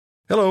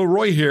Hello,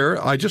 Roy here.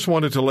 I just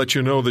wanted to let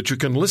you know that you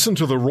can listen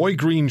to The Roy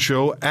Green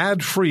Show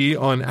ad-free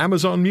on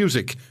Amazon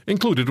Music,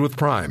 included with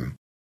Prime.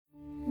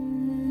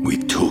 We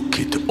took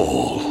it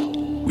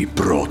all. We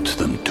brought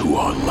them to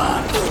our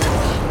land.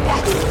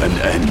 An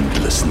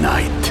endless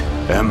night,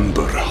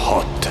 ember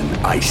hot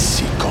and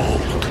icy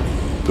cold.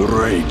 The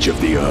rage of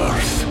the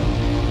earth.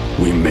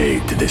 We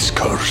made this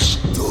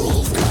curse.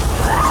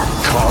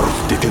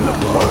 Carved it in the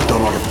blood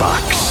on our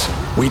backs.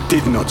 We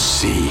did not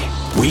see.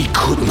 We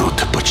could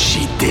not, but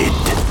she did.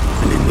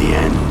 And in the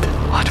end...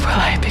 What will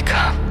I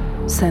become?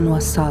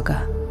 Senua's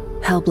Saga.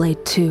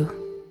 Hellblade 2.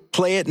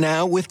 Play it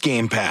now with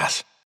Game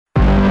Pass.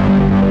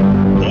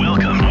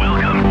 Welcome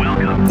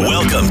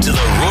to the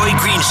Roy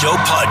Green Show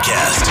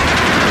podcast.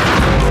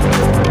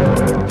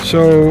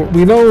 So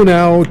we know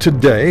now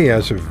today,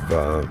 as of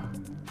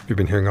you've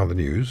been hearing on the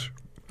news,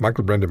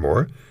 Michael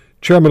Brind'Amour,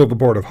 chairman of the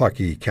Board of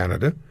Hockey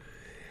Canada,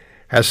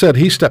 has said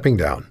he's stepping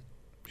down.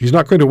 He's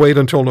not going to wait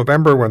until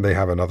November when they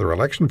have another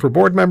election for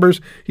board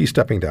members. He's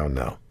stepping down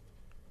now.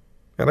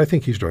 And I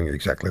think he's doing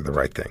exactly the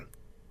right thing.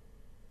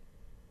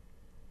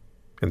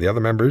 And the other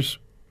members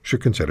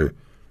should consider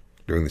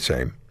doing the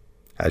same,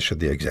 as should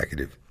the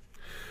executive.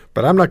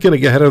 But I'm not going to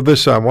get ahead of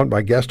this. I want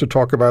my guest to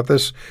talk about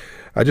this.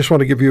 I just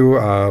want to give you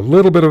a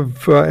little bit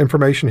of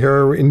information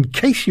here in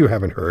case you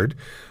haven't heard.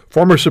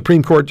 Former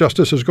Supreme Court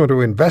Justice is going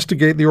to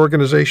investigate the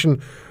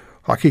organization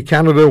Hockey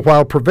Canada,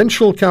 while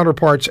provincial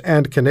counterparts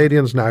and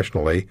Canadians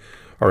nationally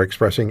are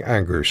expressing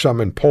anger.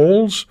 Some in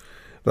polls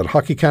that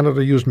Hockey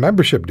Canada used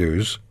membership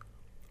dues,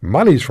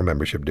 monies from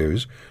membership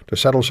dues, to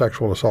settle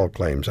sexual assault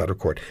claims out of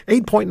court.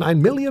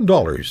 $8.9 million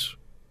since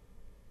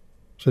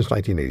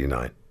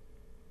 1989.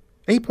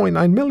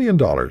 $8.9 million.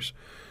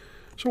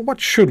 So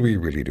what should we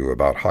really do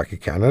about Hockey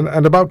Canada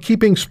and about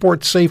keeping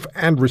sports safe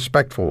and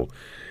respectful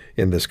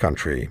in this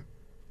country?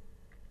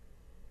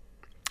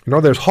 You know,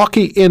 there's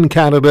hockey in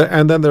Canada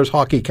and then there's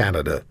Hockey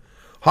Canada.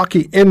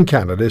 Hockey in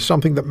Canada is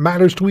something that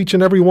matters to each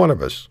and every one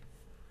of us.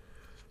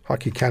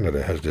 Hockey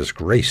Canada has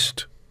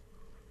disgraced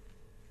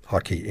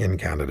hockey in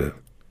Canada.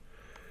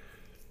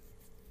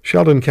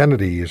 Sheldon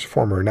Kennedy is a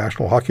former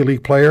National Hockey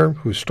League player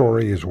whose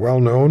story is well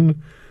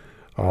known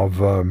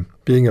of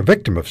being a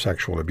victim of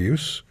sexual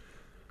abuse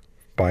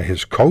by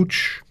his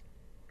coach.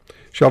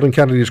 Sheldon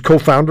Kennedy is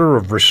co-founder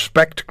of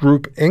Respect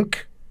Group Inc.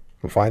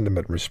 You'll find them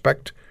at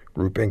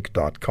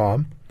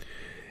respectgroupinc.com.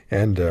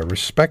 And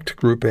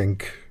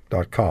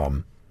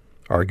respectgroupinc.com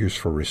argues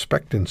for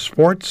respect in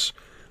sports,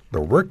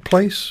 the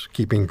workplace,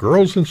 keeping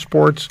girls in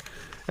sports,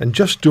 and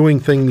just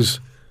doing things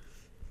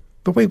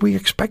the way we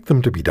expect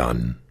them to be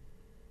done.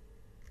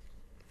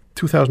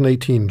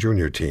 2018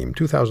 junior team,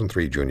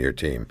 2003 junior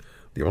team.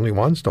 The only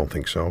ones? Don't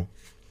think so.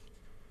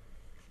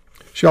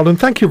 Sheldon,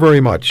 thank you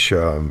very much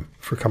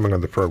for coming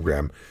on the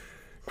program.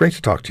 Great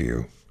to talk to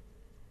you.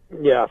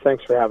 Yeah,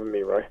 thanks for having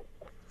me, Roy.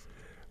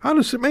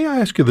 May I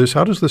ask you this?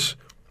 How does this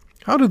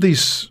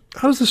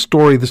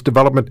story, this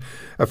development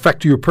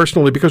affect you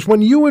personally? Because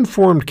when you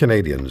informed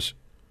Canadians,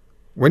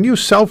 when you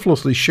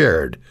selflessly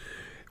shared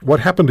what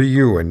happened to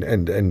you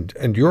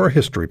and your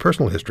history,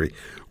 personal history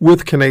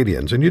with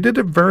Canadians, and you did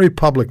it very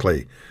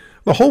publicly,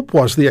 the hope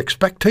was, the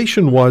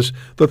expectation was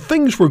that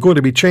things were going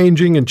to be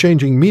changing and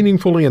changing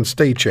meaningfully and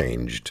stay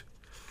changed.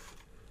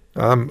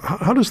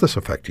 How does this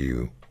affect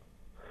you?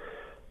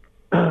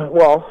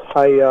 Well,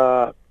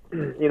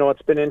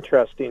 it's been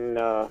interesting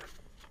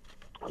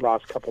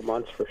last couple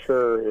months for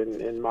sure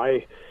in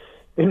my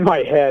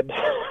head.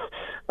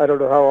 I don't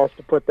know how else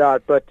to put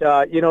that, but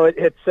I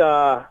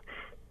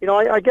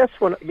guess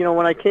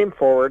when I came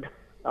forward,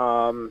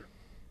 I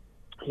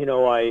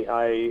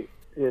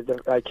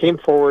came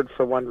forward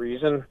for one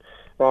reason,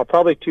 well,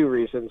 probably two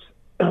reasons,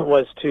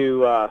 was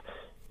to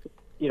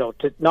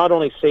not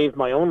only save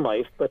my own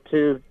life, but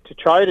to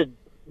try to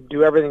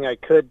do everything I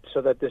could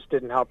so that this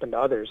didn't happen to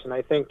others. And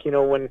I think,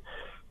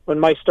 when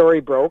my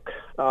story broke,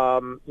 I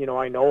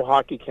know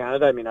Hockey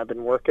Canada. I mean, I've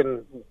been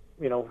working,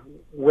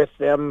 with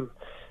them,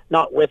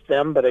 not with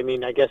them, but I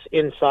mean, I guess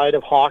inside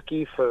of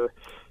hockey for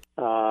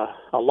a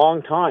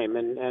long time.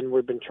 And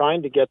we've been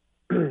trying to get,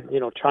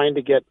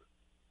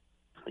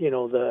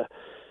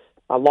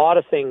 a lot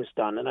of things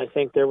done. And I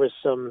think there was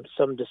some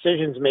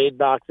decisions made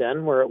back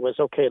then where it was,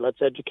 okay,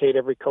 let's educate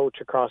every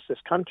coach across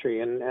this country.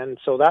 And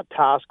so that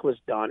task was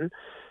done.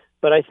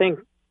 But I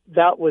think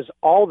that was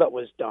all that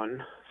was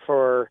done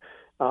for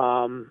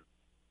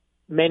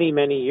many,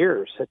 many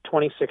years,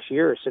 26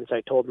 years since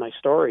I told my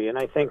story. And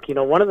I think,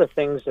 one of the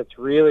things that's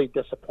really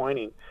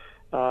disappointing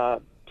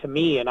to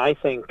me, and I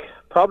think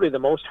probably the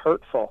most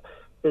hurtful,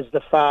 is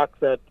the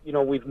fact that,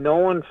 we've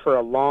known for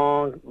a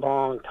long,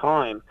 long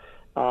time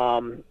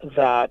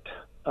that,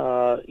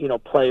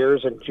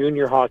 players and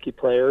junior hockey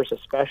players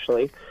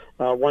especially,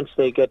 once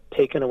they get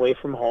taken away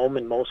from home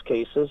in most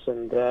cases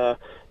and,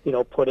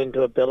 put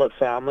into a billet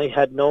family,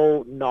 had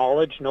no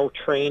knowledge, no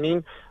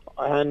training,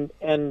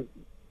 and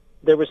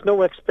there was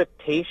no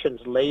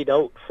expectations laid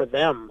out for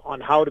them on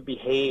how to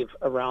behave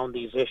around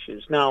these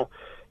issues. Now,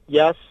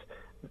 yes,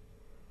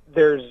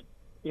 there's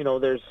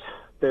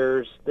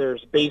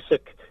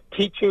basic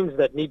teachings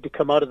that need to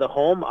come out of the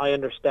home, I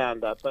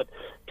understand that. But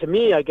to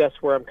me, I guess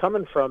where I'm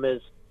coming from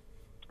is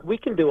we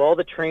can do all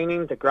the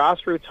training. The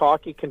grassroots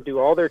hockey can do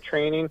all their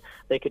training.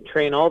 They can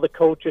train all the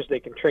coaches. They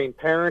can train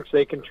parents.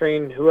 They can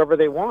train whoever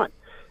they want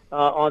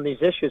on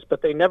these issues.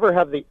 But they never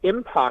have the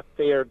impact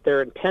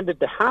they're intended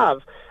to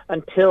have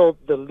until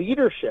the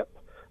leadership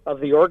of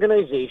the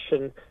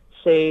organization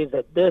say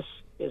that this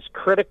is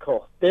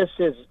critical. This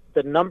is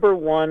the number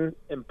one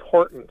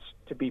importance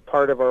to be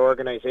part of our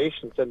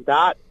organizations, and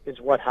that is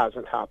what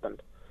hasn't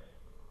happened.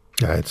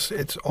 Yeah,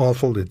 it's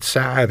awful. It's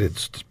sad.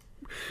 It's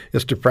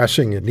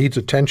depressing. It needs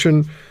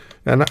attention.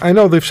 And I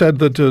know they've said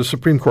that the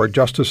Supreme Court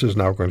Justice is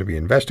now going to be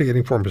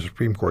investigating former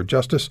Supreme Court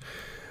Justice.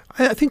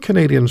 I think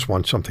Canadians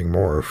want something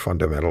more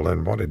fundamental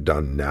and want it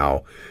done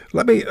now.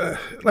 Let me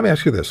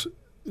ask you this,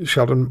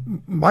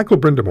 Sheldon. Michael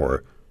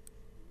Brind'Amour,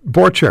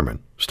 board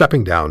chairman,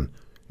 stepping down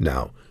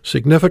now.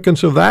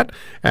 Significance of that,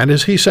 and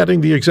is he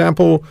setting the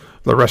example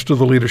the rest of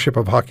the leadership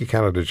of Hockey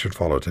Canada should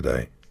follow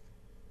today?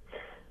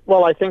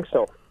 Well, I think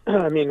so.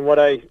 I mean, what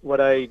I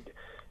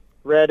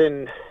read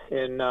in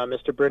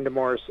Mr.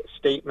 Brind'Amour's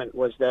statement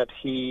was that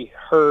he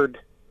heard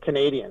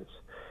Canadians,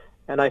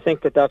 and I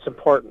think that that's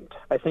important.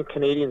 I think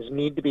Canadians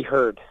need to be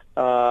heard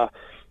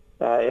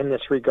in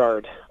this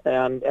regard,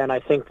 and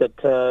I think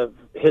that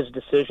his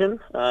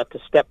decision to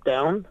step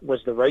down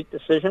was the right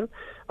decision.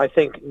 I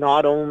think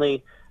not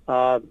only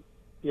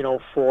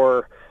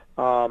for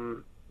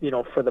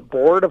the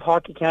board of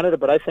Hockey Canada,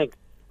 but I think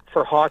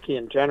for hockey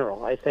in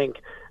general. I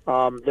think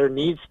there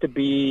needs to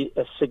be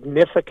a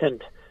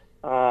significant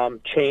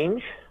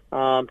change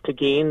to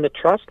gain the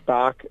trust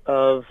back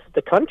of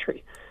the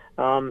country.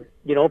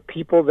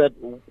 People that,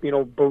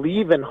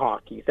 believe in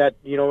hockey, that,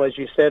 as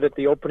you said at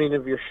the opening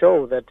of your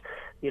show, that,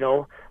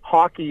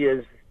 hockey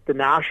is the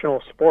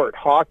national sport.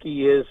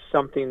 Hockey is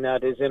something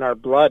that is in our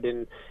blood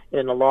in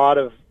a lot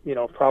of,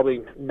 probably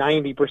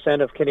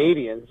 90% of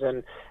Canadians.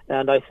 And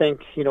I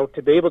think,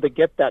 to be able to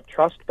get that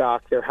trust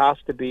back, there has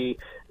to be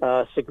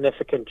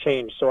significant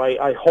change. So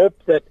I hope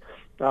that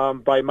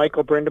by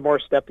Michael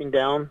Brind'Amour stepping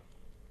down,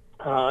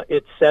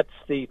 it sets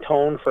the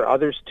tone for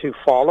others to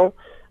follow.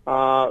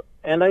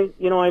 And I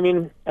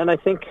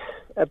think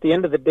at the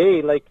end of the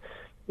day,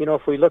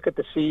 if we look at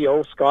the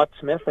CEO, Scott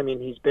Smith,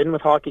 he's been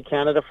with Hockey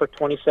Canada for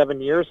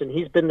 27 years, and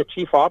he's been the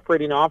chief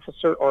operating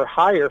officer or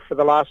higher for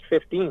the last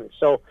 15.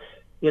 So,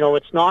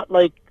 it's not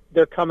like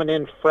they're coming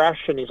in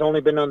fresh and he's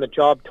only been on the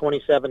job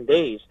 27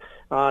 days.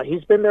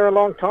 He's been there a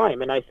long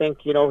time, and I think,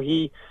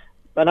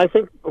 I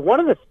think one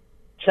of the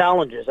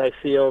challenges I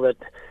feel that,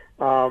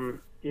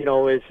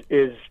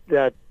 is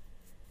that,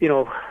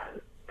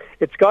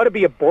 it's got to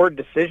be a board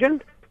decision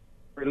to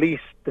release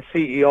the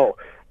CEO.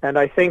 And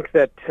I think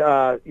that,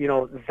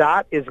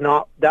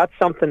 that's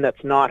something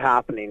that's not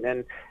happening.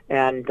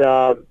 And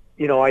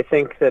I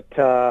think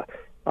that,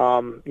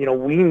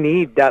 we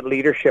need that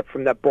leadership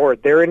from that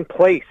board. They're in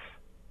place.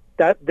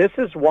 This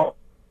is what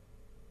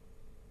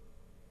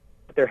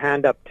their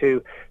hand up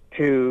to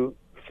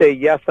say,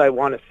 yes, I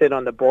want to sit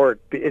on the board.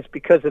 It's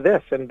because of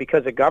this and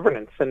because of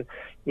governance. And,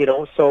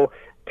 so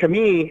to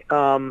me,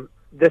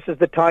 this is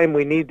the time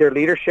we need their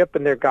leadership,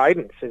 and their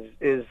guidance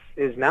is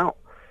now.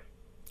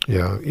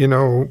 Yeah,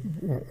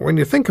 when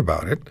you think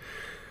about it,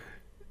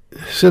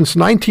 since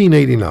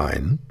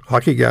 1989,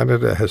 Hockey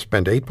Canada has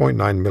spent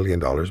 $8.9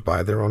 million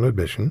by their own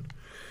admission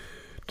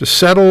to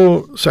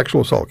settle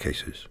sexual assault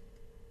cases.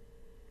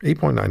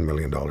 $8.9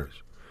 million. A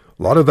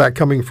lot of that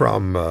coming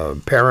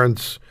from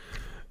parents,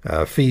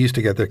 fees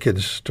to get their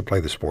kids to play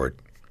the sport.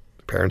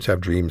 Parents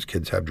have dreams,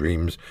 kids have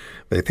dreams.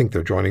 They think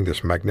they're joining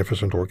this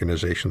magnificent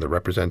organization that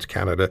represents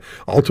Canada,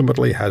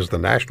 ultimately has the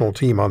national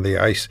team on the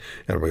ice,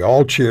 and we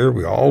all cheer,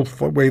 we all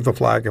wave the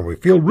flag, and we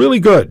feel really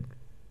good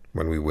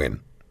when we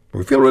win.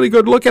 We feel really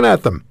good looking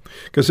at them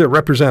because they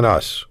represent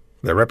us.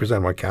 They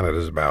represent what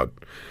Canada's about.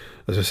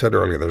 As I said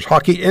earlier, there's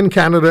hockey in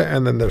Canada,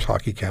 and then there's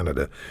Hockey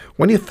Canada.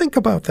 When you think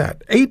about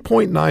that,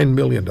 $8.9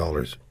 million,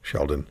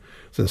 Sheldon,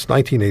 since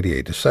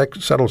 1988 to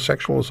settle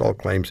sexual assault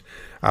claims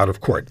out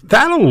of court.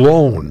 That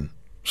alone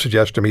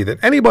suggests to me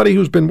that anybody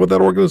who's been with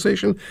that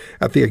organization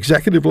at the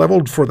executive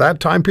level for that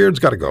time period's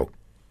got to go.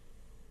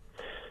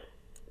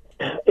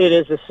 It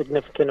is a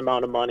significant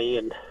amount of money,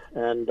 and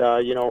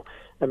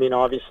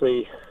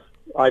obviously,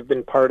 I've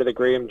been part of the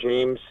Graham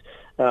James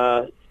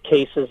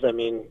cases.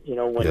 When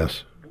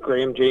yes.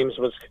 Graham James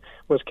was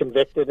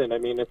convicted, and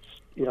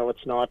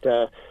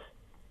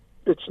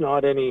it's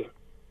not any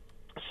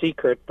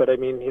secret, but I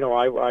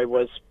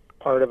was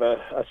part of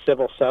a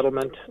civil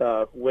settlement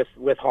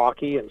with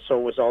hockey, and so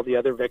was all the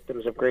other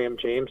victims of Graham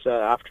James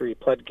after he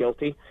pled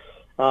guilty.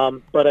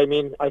 But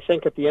I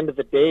think at the end of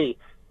the day,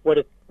 what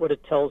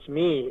it tells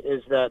me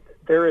is that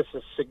there is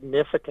a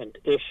significant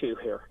issue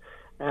here,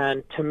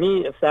 and to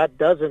me, if that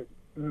doesn't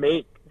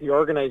make the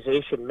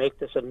organization make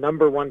this a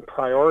number one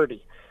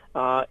priority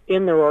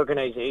in their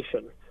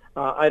organization,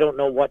 I don't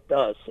know what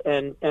does.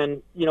 And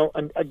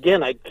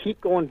again, I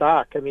keep going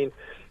back.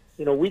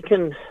 We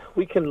can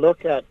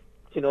look at,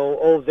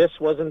 this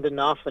wasn't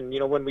enough.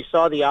 And, when we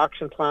saw the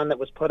action plan that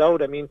was put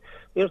out,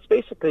 it's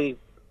basically,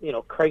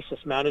 crisis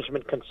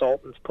management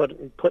consultants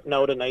putting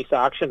out a nice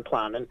action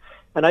plan.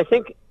 And I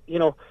think,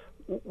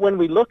 when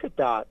we look at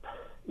that,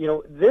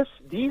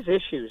 these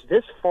issues,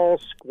 this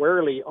falls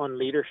squarely on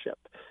leadership.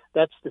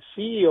 That's the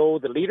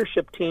CEO, the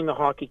leadership team of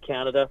Hockey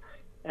Canada,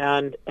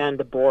 and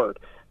the board.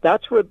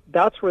 That's where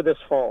this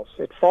falls.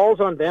 It falls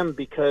on them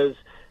because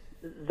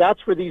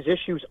that's where these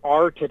issues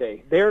are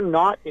today. They're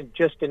not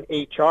just in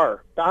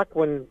HR. Back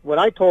when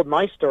I told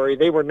my story,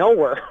 they were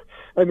nowhere.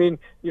 I mean,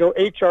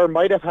 HR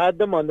might have had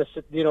them on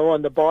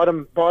the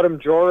bottom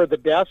drawer of the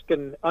desk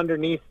and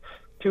underneath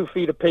 2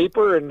 feet of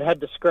paper, and had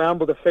to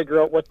scramble to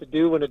figure out what to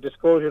do when a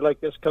disclosure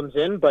like this comes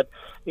in. But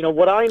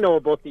what I know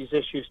about these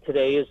issues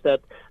today is that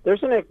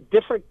there's a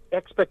different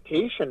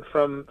expectation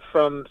from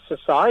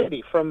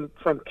society, from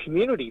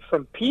community,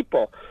 from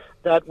people,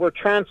 that we're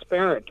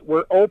transparent,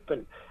 we're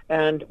open,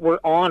 and we're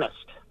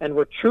honest, and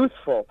we're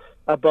truthful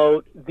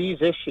about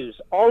these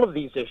issues, all of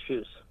these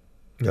issues.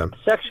 Yeah.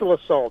 Sexual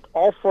assault,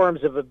 all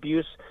forms of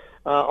abuse,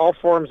 all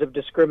forms of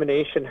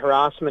discrimination,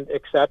 harassment,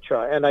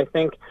 etc. And I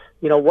think,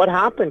 what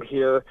happened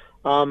here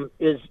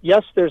is,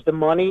 yes, there's the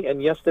money,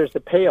 and yes, there's the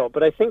payout.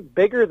 But I think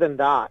bigger than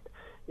that,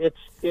 it's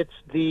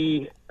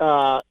the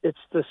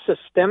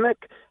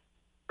systemic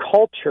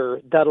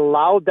culture that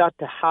allowed that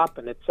to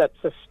happen. It's that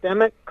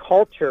systemic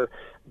culture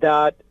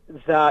that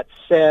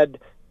said,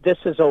 this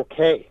is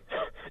okay.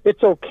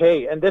 It's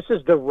okay, and this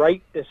is the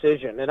right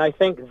decision. And I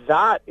think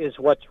that is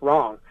what's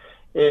wrong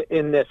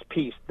in this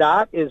piece.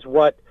 That is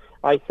what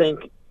I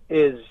think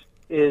is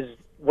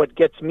what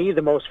gets me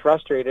the most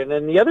frustrated.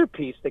 And the other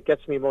piece that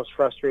gets me most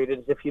frustrated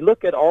is if you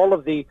look at all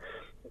of the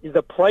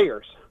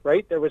players,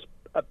 right? There was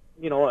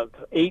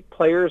 8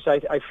 players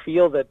I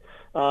feel that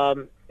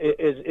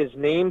is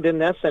named in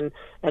this, and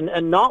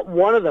not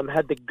one of them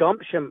had the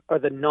gumption or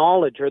the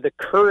knowledge or the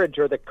courage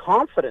or the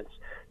confidence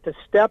to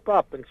step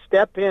up and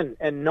step in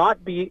and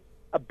not be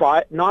a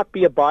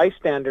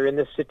bystander in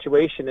this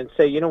situation and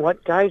say, you know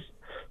what, guys,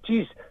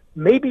 geez,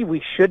 maybe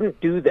we shouldn't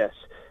do this.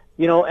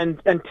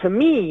 And to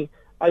me,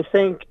 I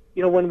think,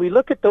 when we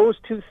look at those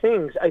two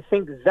things, I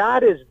think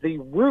that is the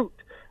root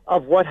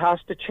of what has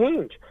to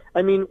change.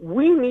 I mean,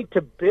 we need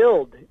to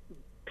build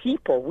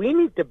people. We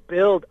need to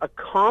build a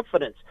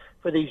confidence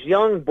for these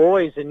young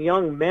boys and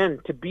young men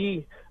to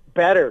be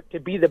better, to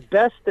be the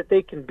best that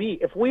they can be.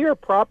 If we are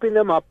propping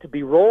them up to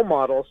be role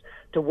models,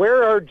 to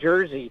wear our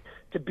jersey,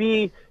 to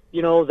be,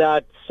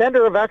 that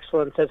center of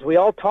excellence as we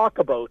all talk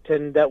about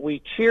and that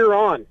we cheer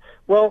on,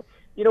 well,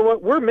 you know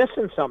what, we're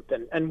missing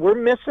something, and we're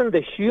missing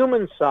the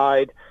human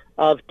side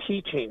of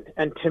teaching.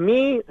 And to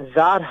me,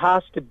 that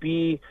has to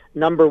be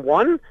number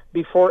one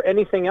before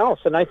anything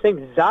else. And I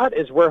think that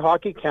is where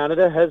Hockey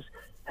Canada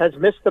has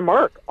missed the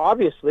mark.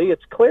 Obviously,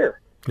 it's clear.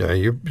 Yeah,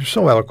 you're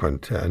so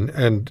eloquent,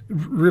 and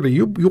really,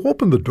 you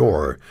opened the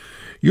door.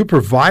 You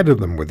provided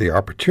them with the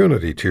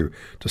opportunity to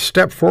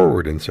step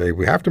forward and say,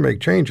 we have to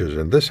make changes,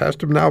 and this has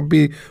to now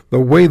be the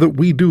way that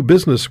we do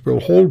business.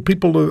 We'll hold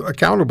people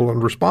accountable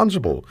and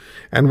responsible,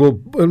 and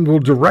we'll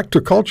direct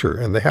a culture,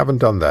 and they haven't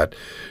done that.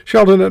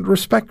 Sheldon, at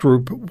Respect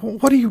Group,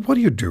 what do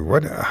you do?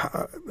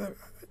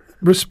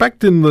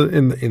 Respect in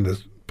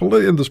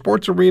the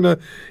sports arena,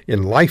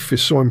 in life,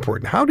 is so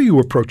important. How do you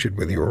approach it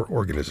with your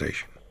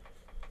organization?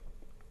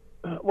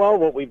 Well,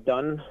 what we've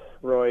done,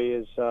 Roy,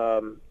 is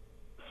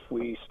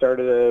we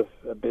started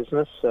a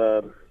business.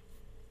 Well,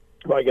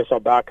 I guess I'll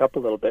back up a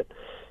little bit.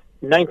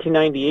 In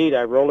 1998,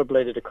 I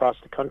rollerbladed across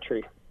the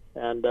country,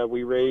 and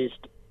we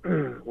raised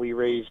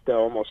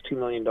almost $2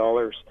 million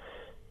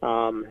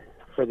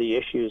for the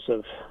issues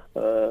of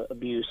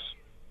abuse,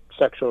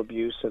 sexual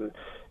abuse,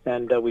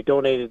 and we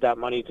donated that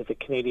money to the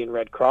Canadian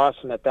Red Cross.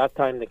 And at that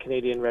time, the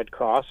Canadian Red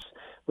Cross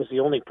was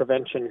the only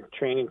prevention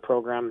training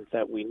program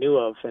that we knew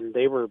of, and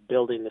they were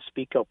building the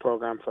Speak Out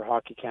program for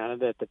Hockey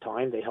Canada at the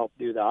time. They helped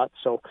do that.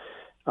 So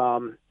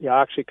I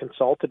actually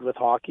consulted with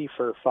hockey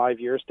for 5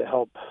 years to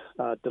help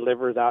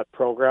deliver that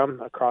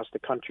program across the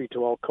country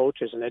to all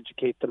coaches and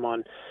educate them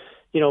on,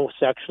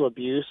 sexual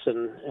abuse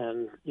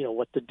and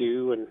what to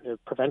do, and a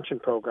prevention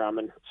program.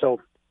 And so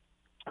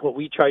what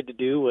we tried to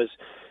do was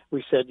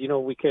we said,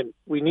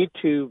 we need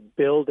to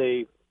build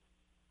a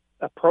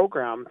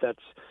program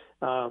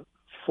that's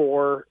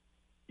for,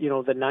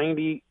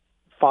 the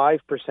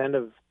 95%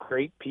 of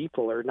great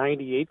people or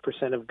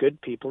 98% of good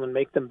people, and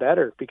make them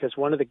better. Because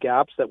one of the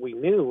gaps that we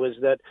knew was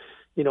that,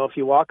 if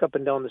you walk up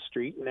and down the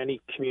street in any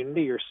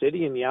community or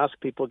city and you ask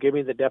people, give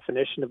me the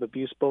definition of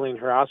abuse, bullying,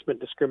 harassment,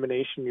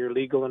 discrimination, your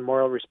legal and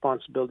moral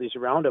responsibilities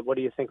around it, what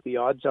do you think the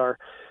odds are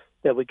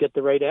that we get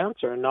the right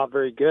answer? And not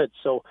very good.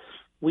 So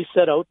we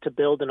set out to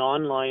build an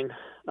online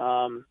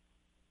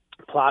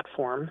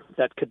platform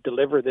that could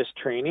deliver this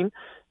training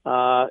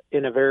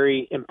in a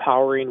very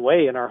empowering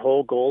way. And our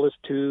whole goal is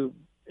to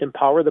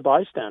empower the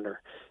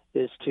bystander,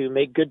 is to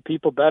make good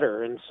people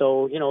better. And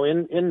so,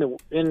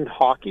 in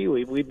hockey,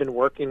 we've been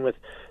working with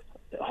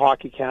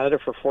Hockey Canada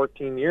for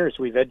 14 years.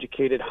 We've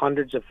educated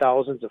hundreds of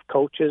thousands of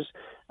coaches.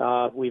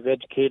 We've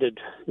educated,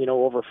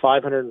 over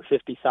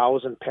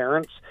 550,000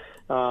 parents.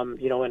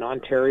 in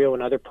Ontario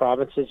and other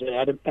provinces,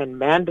 and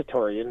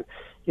mandatory. And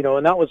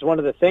and that was one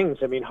of the things.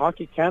 I mean,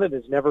 Hockey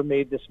Canada's never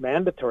made this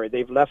mandatory.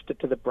 They've left it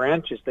to the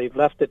branches. They've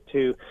left it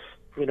to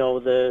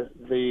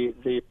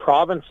the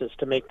provinces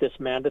to make this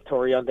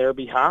mandatory on their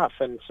behalf.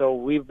 And so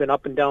we've been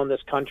up and down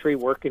this country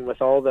working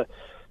with all the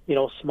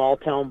small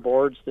town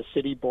boards, the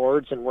city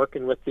boards, and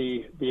working with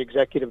the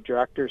executive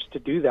directors to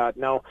do that.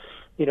 Now,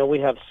 we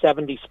have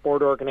 70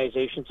 sport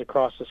organizations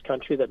across this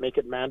country that make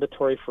it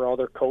mandatory for all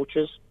their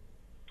coaches.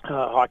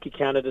 Hockey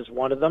Canada is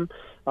one of them.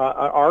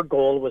 Our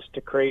goal was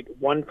to create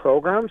one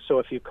program. So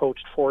if you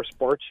coached 4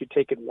 sports, you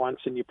take it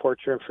once and you port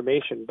your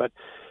information. But,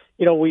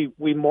 we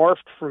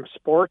morphed from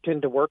sport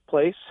into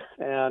workplace,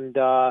 and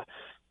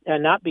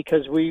not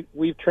because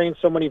we've trained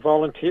so many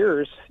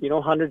volunteers,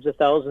 hundreds of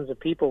thousands of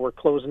people. We're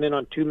closing in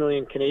on 2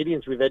 million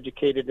Canadians we've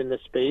educated in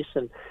this space,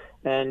 and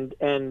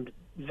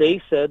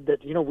they said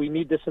that, we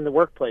need this in the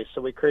workplace.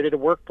 So we created a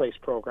workplace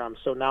program.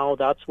 So now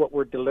that's what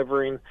we're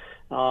delivering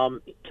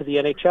to the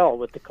NHL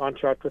with the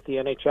contract with the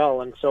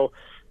NHL. And so,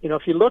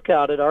 if you look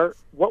at it,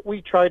 what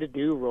we try to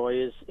do,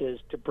 Roy, is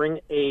to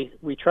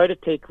we try to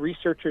take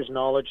researchers'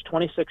 knowledge,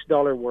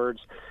 $26 words,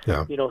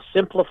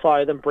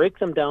 simplify them, break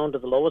them down to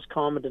the lowest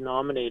common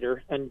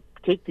denominator, and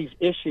take these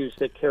issues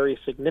that carry a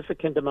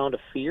significant amount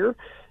of fear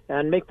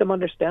and make them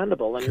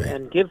understandable,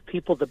 and give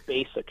people the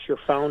basics, your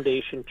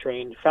foundational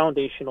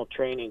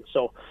training.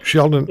 So,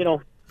 Sheldon,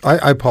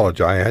 I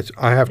apologize.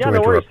 I have to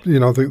interrupt.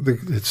 No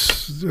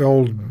it's the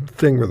old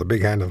thing with the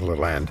big hand and the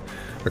little hand.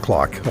 The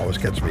clock always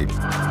gets me.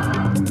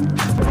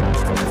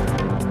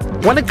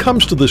 When it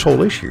comes to this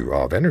whole issue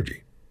of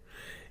energy,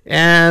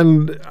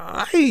 and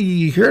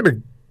I heard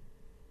a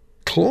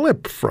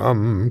clip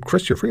from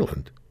Chrystia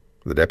Freeland,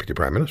 the Deputy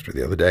Prime Minister,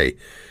 the other day,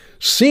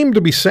 seemed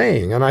to be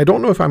saying, and I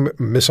don't know if I'm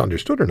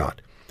misunderstood or not,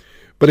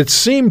 but it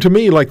seemed to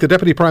me like the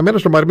Deputy Prime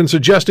Minister might have been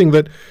suggesting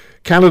that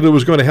Canada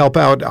was going to help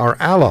out our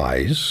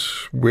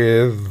allies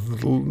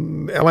with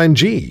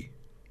LNG.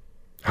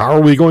 How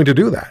are we going to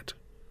do that?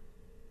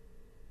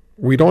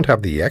 We don't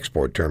have the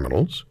export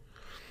terminals.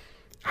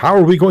 How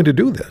are we going to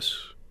do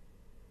this?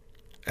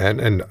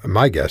 And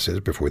my guess is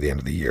before the end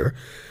of the year,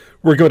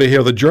 we're going to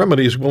hear that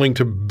Germany is willing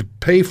to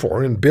pay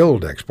for and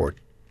build export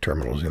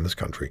terminals in this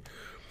country.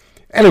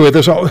 Anyway,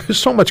 there's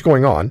so much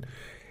going on.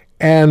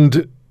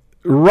 And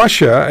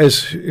Russia,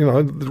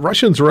 the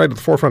Russians are right at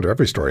the forefront of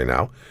every story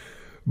now.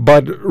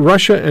 But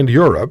Russia and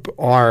Europe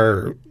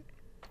are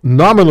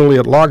nominally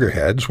at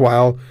loggerheads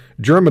while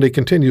Germany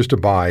continues to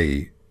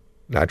buy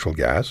natural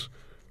gas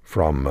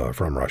from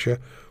Russia,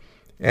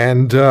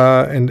 and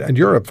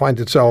Europe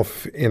finds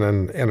itself in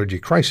an energy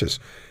crisis.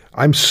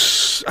 I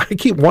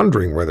keep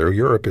wondering whether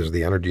Europe is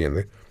the energy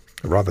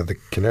the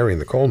canary in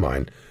the coal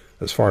mine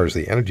as far as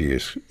the energy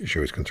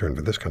issue is concerned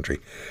for this country.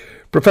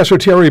 Professor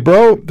Thierry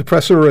Brault,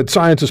 professor at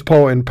Sciences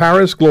Po in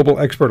Paris, global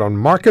expert on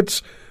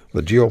markets,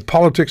 the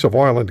geopolitics of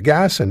oil and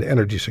gas and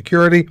energy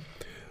security,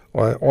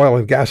 oil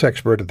and gas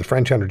expert at the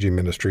French Energy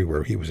Ministry,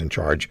 where he was in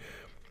charge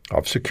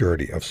of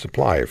security of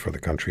supply for the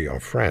country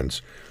of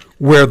France,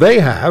 where they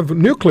have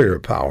nuclear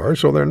power,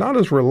 so they're not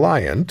as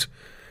reliant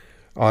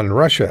on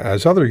Russia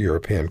as other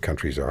European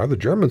countries are. The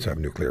Germans have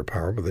nuclear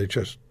power, but they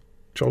just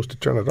chose to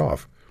turn it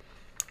off.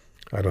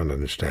 I don't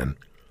understand.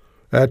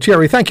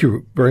 Thierry, thank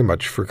you very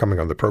much for coming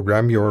on the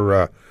program.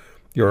 Your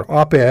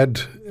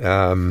op-ed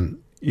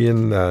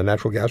in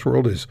Natural Gas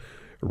World is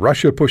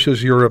Russia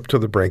pushes Europe to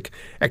the brink.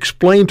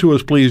 Explain to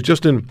us, please,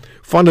 just in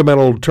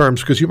fundamental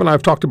terms, because you and I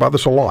have talked about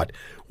this a lot.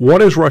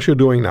 What is Russia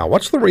doing now?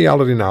 What's the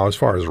reality now as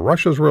far as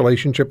Russia's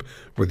relationship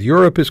with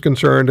Europe is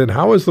concerned, and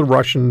how is the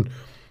Russian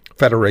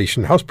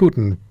Federation, how's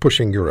Putin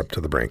pushing Europe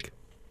to the brink?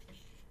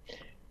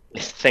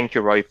 Thank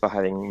you, Roy, for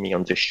having me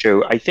on the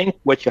show. I think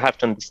what you have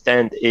to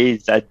understand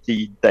is that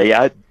the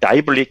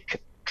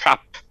diabolic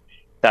trap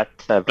that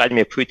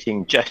Vladimir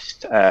Putin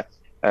just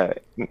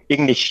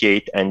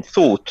initiate and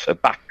thought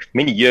back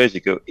many years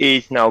ago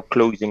is now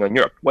closing on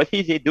Europe. What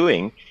is he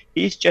doing?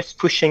 He's just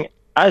pushing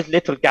as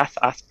little gas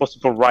as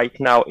possible right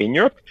now in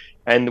Europe,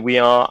 and we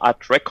are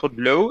at record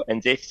low,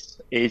 and this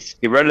is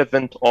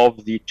irrelevant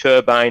of the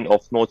turbine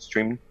of Nord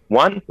Stream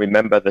 1.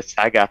 Remember the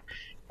saga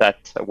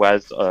that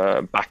was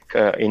back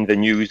in the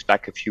news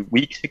back a few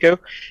weeks ago.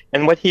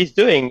 And what he's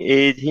doing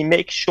is he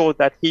makes sure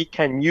that he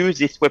can use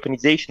this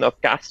weaponization of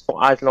gas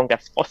for as long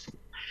as possible.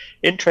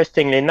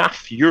 Interestingly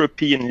enough,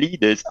 European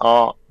leaders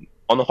are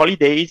on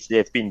holidays,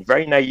 they've been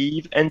very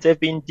naive, and they've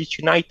been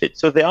disunited.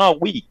 So they are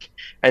weak.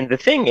 And the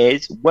thing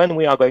is, when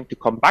we are going to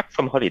come back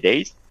from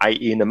holidays,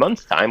 i.e. in a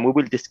month's time, we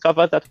will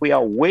discover that we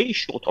are way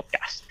short of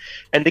gas.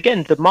 And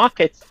again, the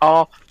markets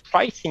are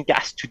pricing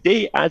gas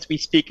today as we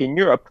speak in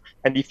Europe.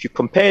 And if you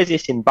compare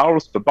this in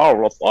barrels per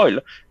barrel of oil,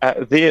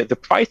 the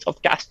price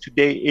of gas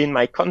today in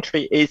my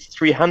country is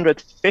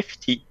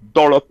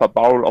 $350 per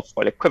barrel of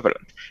oil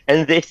equivalent.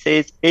 And this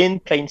is in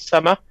plain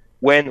summer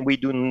when we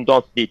do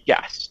not need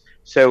gas.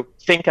 So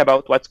think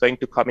about what's going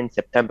to come in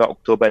September,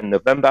 October, and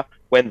November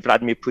when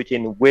Vladimir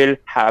Putin will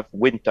have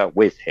winter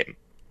with him.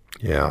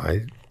 Yeah,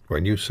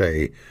 when you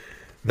say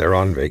they're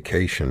on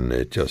vacation,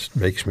 it just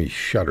makes me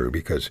shudder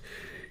because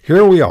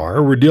here we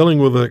are, we're dealing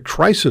with a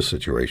crisis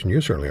situation.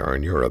 You certainly are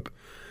in Europe.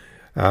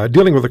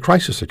 Dealing with a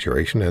crisis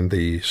situation, and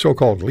the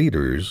so-called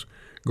leaders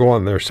go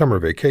on their summer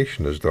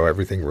vacation as though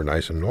everything were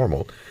nice and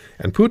normal.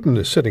 And Putin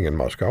is sitting in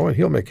Moscow, and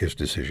he'll make his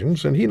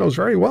decisions, and he knows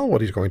very well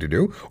what he's going to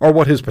do, or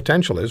what his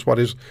potential is, what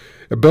his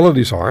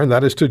abilities are, and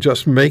that is to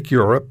just make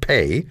Europe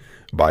pay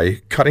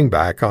by cutting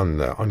back on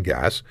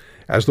gas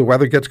as the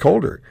weather gets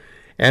colder.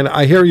 And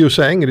I hear you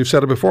saying, and you've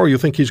said it before, you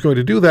think he's going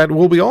to do that.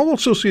 Will we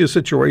also see a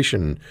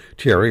situation,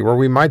 Thierry, where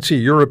we might see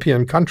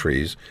European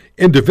countries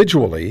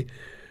individually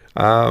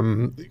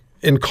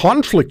in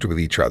conflict with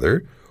each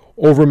other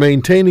over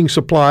maintaining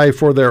supply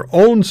for their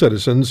own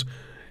citizens,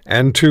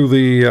 and to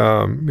the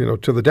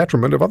to the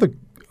detriment of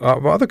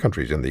other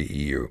countries in the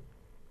EU?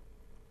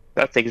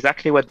 That's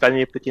exactly what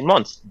Vladimir Putin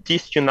wants: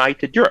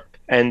 disunited Europe.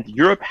 And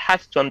Europe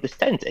has to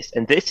understand this.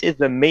 And this is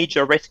the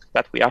major risk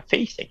that we are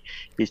facing.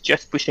 He's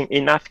just pushing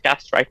enough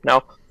gas right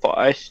now for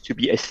us to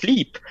be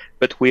asleep,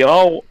 but we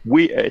are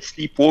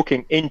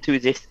sleepwalking into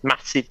this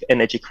massive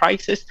energy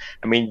crisis.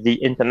 I mean, the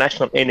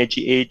International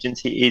Energy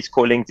Agency is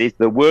calling this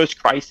the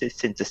worst crisis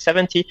since the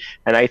 70s,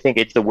 and I think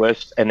it's the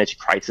worst energy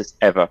crisis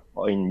ever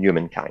in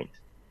humankind.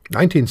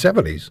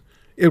 1970s,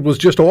 it was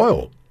just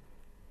oil.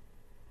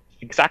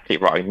 Exactly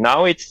right.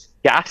 Now it's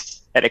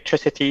gas,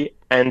 electricity,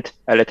 and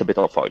a little bit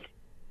of oil.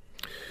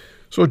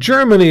 So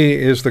Germany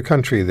is the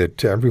country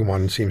that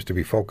everyone seems to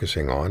be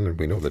focusing on, and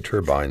we know the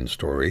turbine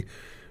story.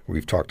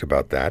 We've talked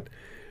about that.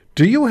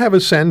 Do you have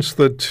a sense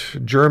that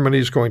Germany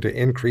is going to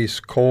increase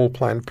coal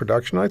plant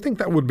production? I think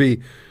that would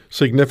be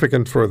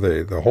significant for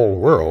the whole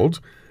world,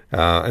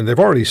 and they've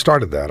already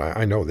started that.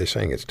 I know they're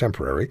saying it's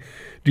temporary.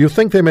 Do you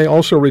think they may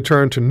also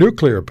return to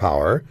nuclear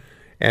power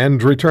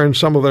and return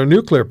some of their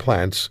nuclear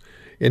plants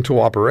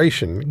into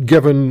operation,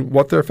 given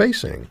what they're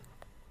facing?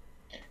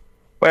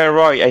 Well,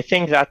 Roy, I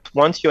think that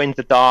once you're in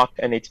the dark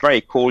and it's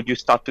very cold, you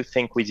start to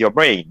think with your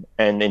brain.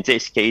 And in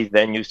this case,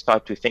 then you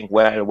start to think,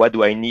 well, what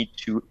do I need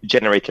to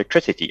generate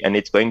electricity? And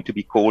it's going to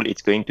be coal,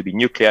 it's going to be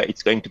nuclear,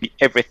 it's going to be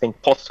everything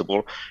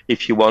possible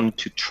if you want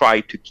to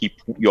try to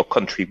keep your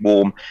country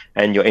warm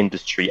and your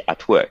industry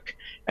at work.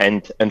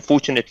 And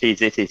unfortunately,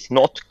 this is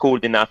not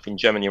cold enough in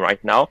Germany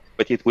right now,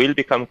 but it will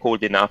become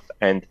cold enough,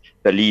 and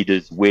the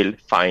leaders will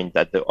find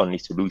that the only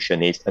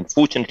solution is,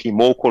 unfortunately,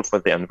 more coal for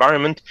the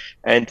environment,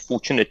 and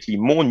fortunately,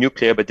 more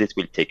nuclear, but this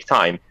will take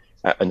time,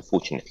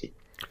 unfortunately.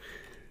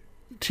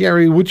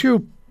 Thierry,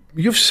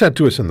 you've said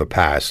to us in the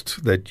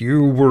past that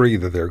you worry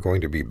that there are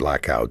going to be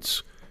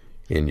blackouts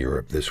in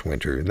Europe this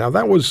winter. Now,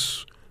 that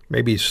was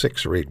maybe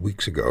 6 or 8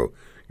 weeks ago.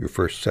 You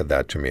first said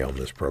that to me on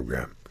this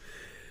program.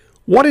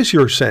 What is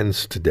your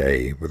sense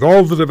today, with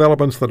all the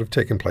developments that have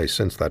taken place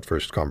since that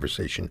first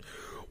conversation?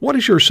 What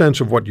is your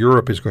sense of what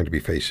Europe is going to be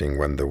facing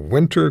when the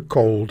winter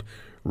cold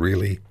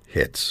really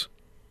hits?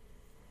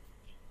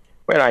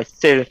 Well, I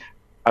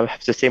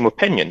have the same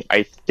opinion.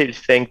 I still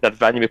think that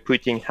Vladimir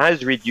Putin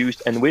has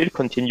reduced and will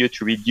continue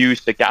to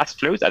reduce the gas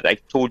flows. As I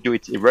told you,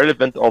 it's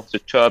irrelevant of the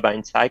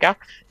turbine saga.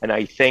 And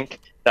I think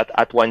that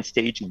at one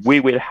stage we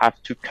will have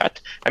to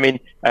cut. I mean,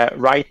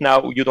 right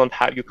now you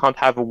can't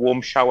have a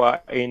warm shower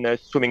in a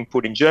swimming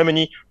pool in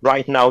Germany.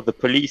 Right now, the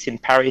police in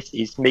Paris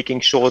is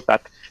making sure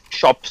that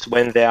shops,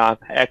 when they have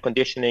air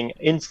conditioning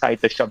inside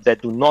the shop, they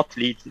do not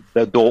leave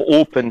the door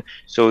open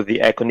so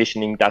the air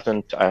conditioning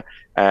doesn't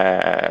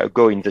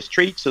go in the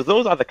street. So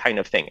those are the kind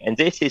of thing. And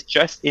this is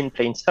just in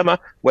plain summer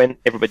when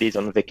everybody is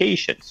on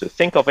vacation. So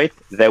think of it,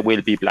 there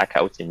will be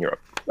blackouts in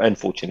Europe,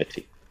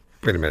 unfortunately.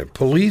 Wait a minute.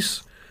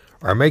 Police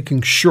are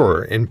making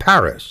sure in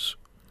Paris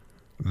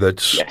that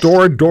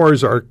store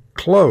doors are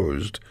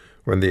closed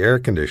when the air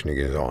conditioning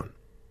is on.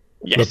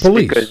 Yes, the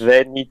police. Because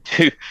they need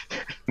to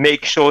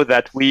make sure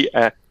that we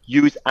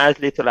use as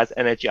little as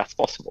energy as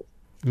possible.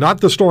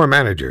 Not the store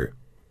manager,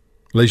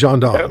 les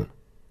gendarmes.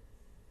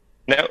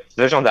 No,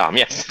 the gendarmes,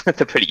 yes,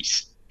 the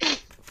police.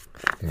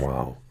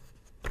 Wow.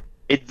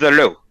 It's the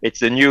law.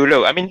 It's the new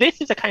law. I mean,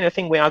 this is the kind of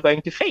thing we are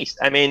going to face.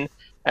 I mean,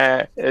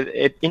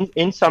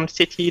 in some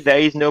city, there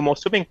is no more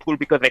swimming pool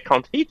because they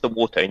can't heat the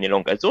water any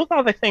longer. Those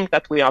are the things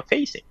that we are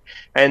facing.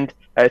 And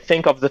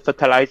think of the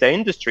fertilizer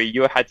industry.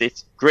 You had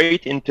this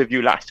great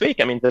interview last week.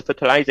 I mean, the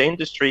fertilizer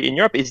industry in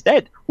Europe is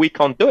dead. We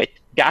can't do it.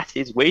 Gas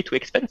is way too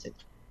expensive.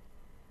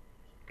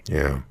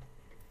 Yeah,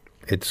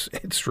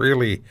 it's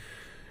really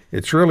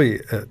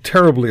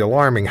terribly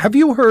alarming. Have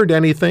you heard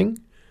anything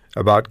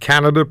about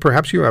Canada?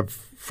 Perhaps you have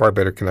far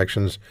better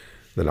connections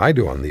than I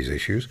do on these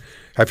issues.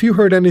 Have you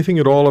heard anything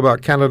at all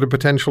about Canada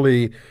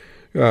potentially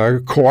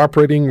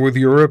cooperating with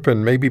Europe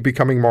and maybe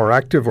becoming more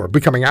active, or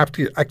becoming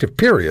active,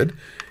 period,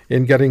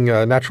 in getting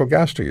natural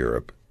gas to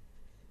Europe?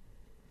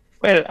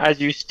 Well, as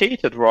you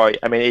stated, Roy,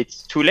 I mean,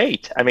 it's too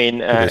late. I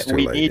mean,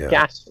 we need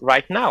gas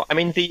right now. I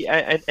mean,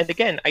 and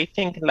again, I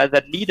think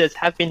that leaders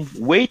have been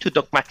way too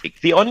dogmatic.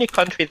 The only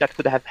country that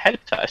could have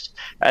helped us,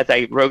 as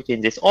I wrote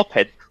in this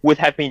op-ed, would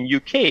have been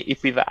UK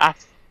if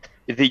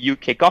the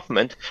UK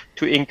government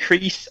to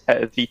increase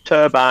the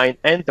turbine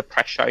and the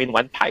pressure in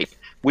one pipe.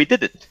 We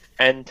didn't.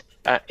 And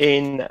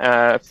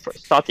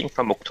starting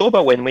from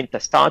October, when winter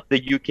starts,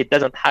 the UK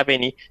doesn't have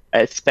any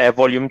spare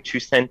volume to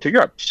send to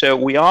Europe. So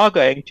we are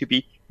going to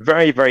be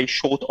very, very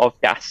short of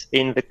gas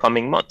in the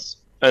coming months,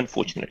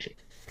 unfortunately.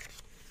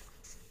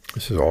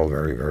 This is all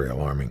very, very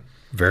alarming,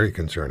 very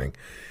concerning.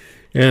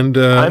 And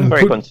I'm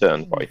very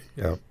concerned, Roy.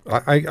 Yeah,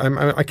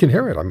 I can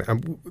hear it.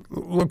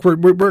 Look,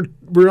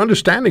 we're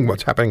understanding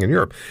what's happening in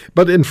Europe,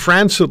 but in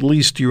France, at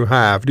least, you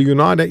have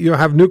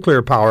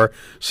nuclear power,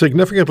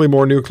 significantly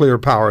more nuclear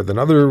power than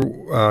other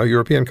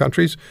European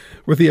countries,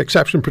 with the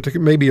exception,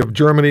 particularly maybe of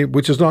Germany,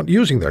 which is not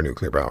using their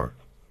nuclear power.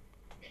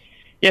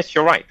 Yes,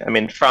 you're right. I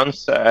mean,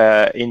 France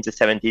in the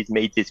 70s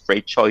made this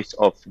great choice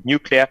of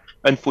nuclear.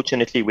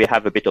 Unfortunately, we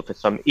have a bit of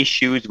some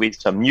issues with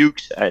some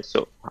nukes.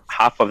 So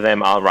half of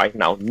them are right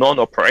now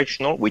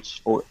non-operational,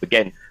 which,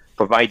 again,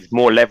 provides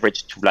more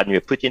leverage to Vladimir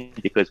Putin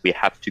because we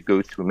have to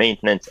go through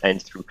maintenance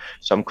and through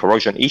some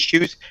corrosion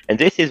issues. And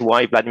this is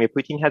why Vladimir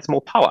Putin has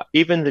more power.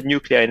 Even the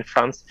nuclear in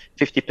France,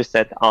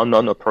 50% are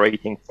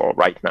non-operating for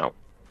right now.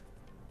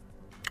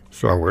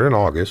 So we're in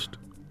August,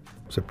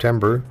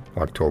 September,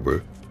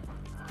 October.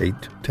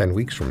 8-10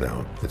 weeks from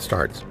now, it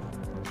starts.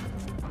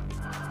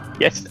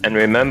 Yes, and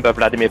remember,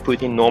 Vladimir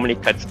Putin normally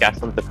cuts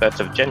gas on the 1st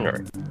of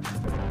January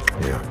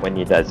when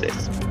he does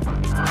this.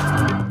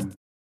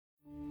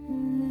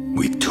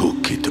 We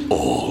took it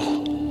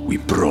all. We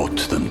brought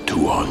them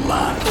to our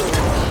land.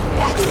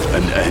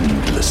 An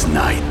endless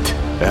night,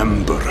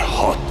 ember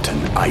hot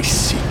and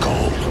icy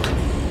cold.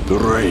 The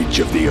rage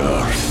of the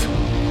earth.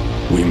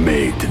 We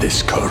made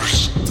this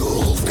curse.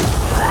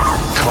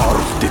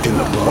 Carved it in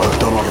the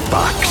blood on our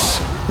backs.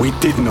 We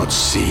did not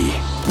see.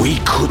 We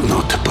could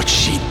not, but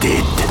she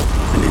did.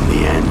 And in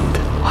the end...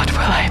 What will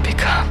I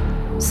become?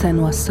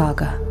 Senua's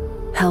Saga.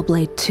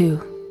 Hellblade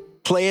 2.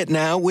 Play it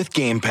now with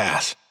Game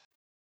Pass.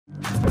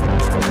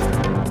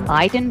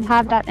 I didn't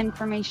have that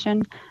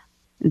information.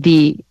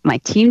 My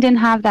team didn't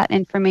have that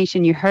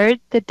information. You heard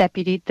the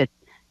deputy,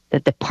 the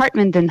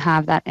department didn't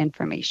have that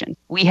information.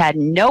 We had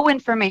no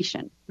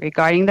information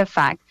regarding the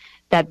fact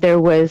that there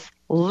was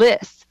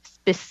lists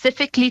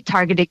specifically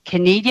targeted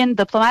Canadian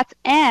diplomats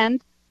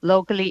and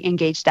locally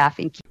engaged staff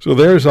in Kyiv. So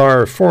there's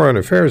our Foreign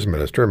Affairs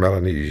Minister,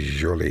 Mélanie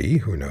Joly,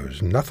 who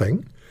knows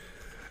nothing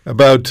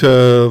about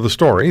the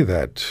story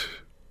that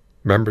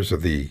members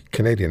of the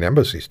Canadian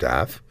embassy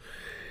staff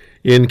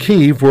in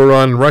Kyiv were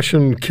on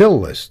Russian kill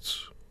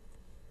lists.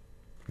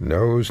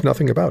 Knows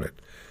nothing about it.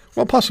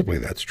 Well, possibly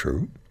that's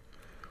true.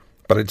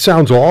 But it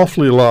sounds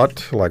awfully a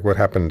lot like what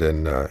happened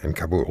in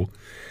Kabul.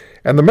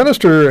 And the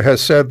minister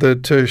has said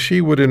that she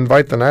would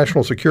invite the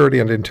National Security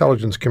and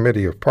Intelligence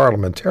Committee of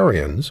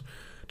Parliamentarians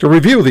to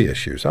review the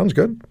issue. Sounds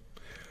good.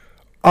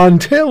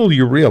 Until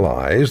you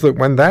realize that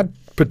when that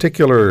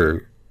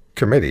particular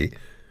committee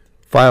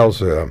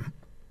files a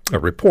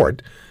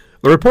report,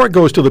 the report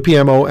goes to the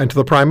PMO and to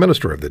the Prime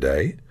Minister of the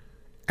day,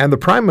 and the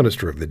Prime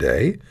Minister of the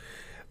day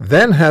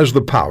then has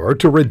the power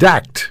to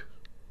redact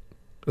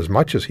as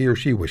much as he or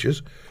she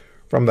wishes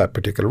from that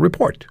particular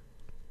report.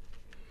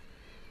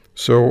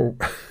 So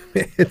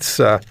it's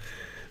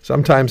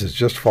sometimes it's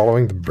just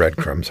following the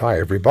breadcrumbs. Hi,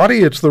 everybody.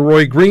 It's the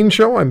Roy Green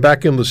Show. I'm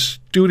back in the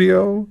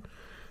studio,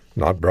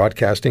 not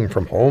broadcasting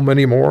from home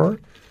anymore.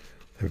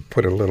 I've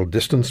put a little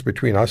distance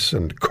between us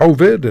and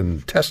COVID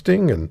and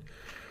testing. And,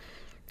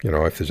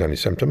 if there's any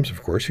symptoms,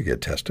 of course, you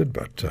get tested.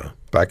 But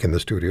back in the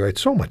studio,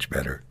 it's so much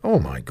better. Oh,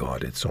 my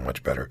God, it's so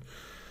much better.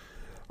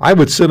 I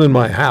would sit in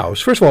my house.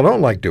 First of all, I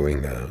don't like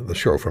doing the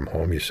show from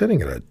home. You're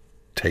sitting at a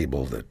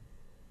table that,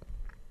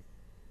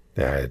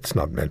 it's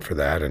not meant for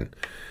that. And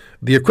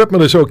the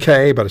equipment is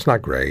okay, but it's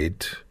not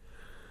great.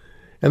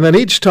 And then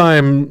each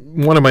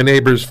time one of my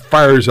neighbors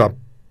fires up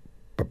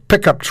a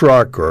pickup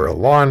truck or a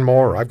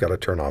lawnmower, I've got to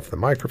turn off the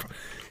microphone.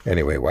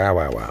 Anyway,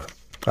 wow.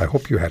 I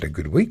hope you had a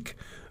good week.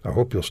 I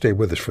hope you'll stay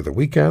with us for the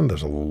weekend.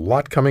 There's a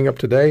lot coming up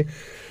today.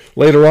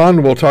 Later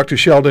on, we'll talk to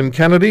Sheldon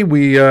Kennedy.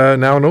 We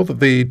now know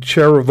that the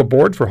chair of the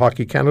board for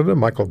Hockey Canada,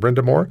 Michael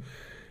Brindamore,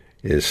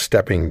 is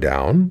stepping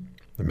down.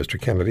 And Mr.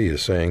 Kennedy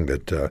is saying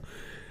that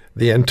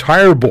the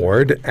entire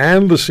board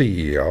and the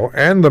CEO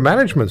and the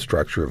management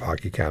structure of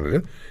Hockey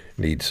Canada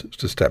needs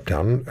to step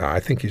down.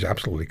 I think he's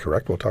absolutely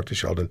correct. We'll talk to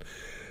Sheldon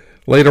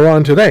later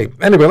on today.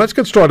 Anyway, let's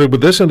get started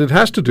with this, and it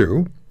has to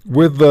do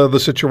with the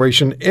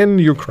situation in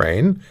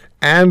Ukraine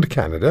and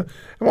Canada,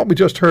 and what we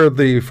just heard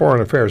the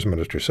Foreign Affairs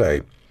Minister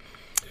say.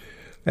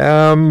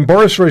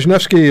 Boris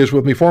Rezhnevsky is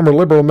with me, former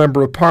Liberal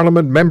Member of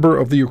Parliament, member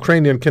of the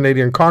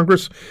Ukrainian-Canadian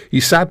Congress. He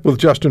sat with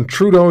Justin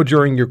Trudeau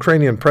during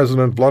Ukrainian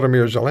President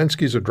Volodymyr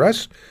Zelensky's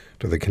address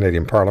to the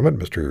Canadian Parliament.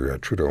 Mr.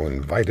 Trudeau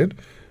invited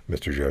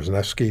Mr.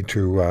 Rezhnevsky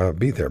to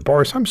be there.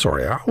 Boris, I'm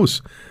sorry, I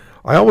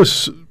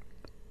always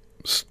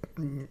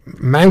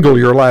mangle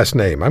your last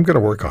name. I'm going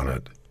to work on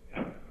it.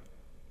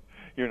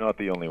 You're not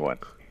the only one.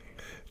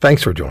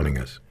 Thanks for joining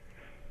us.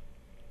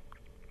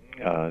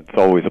 It's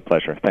always a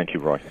pleasure. Thank you,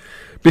 Roy.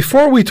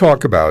 Before we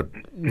talk about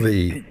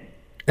the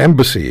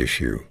embassy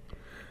issue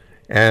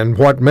and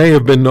what may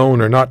have been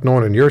known or not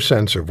known in your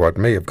sense of what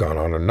may have gone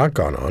on or not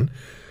gone on,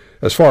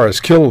 as far as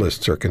kill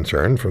lists are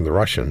concerned from the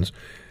Russians.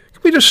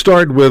 Can we just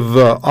start with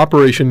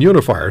Operation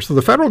Unifier? So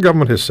the federal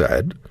government has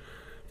said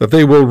that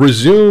they will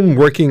resume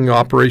working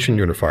Operation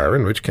Unifier,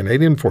 in which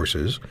Canadian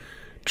forces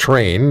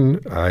train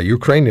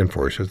Ukrainian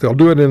forces. They'll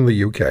do it in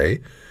the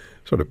UK,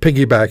 sort of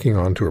piggybacking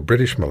onto a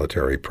British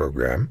military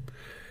program.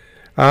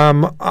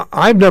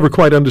 I've never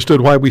quite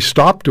understood why we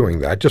stopped doing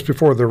that just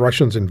before the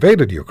Russians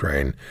invaded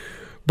Ukraine.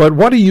 But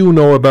what do you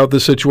know about the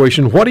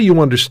situation? What do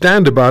you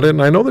understand about it?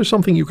 And I know there's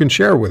something you can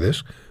share with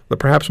us that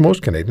perhaps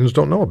most Canadians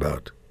don't know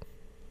about.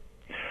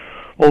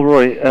 Well,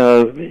 Roy,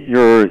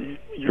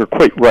 you're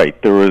quite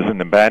right. There was an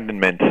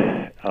abandonment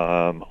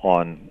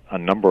on a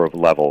number of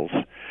levels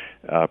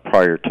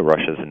prior to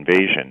Russia's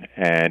invasion,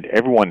 and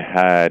everyone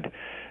had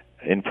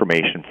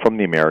information from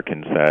the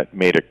Americans that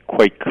made it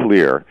quite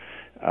clear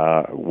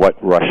what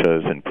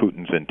Russia's and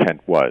Putin's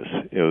intent was.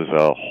 It was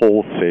a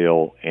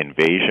wholesale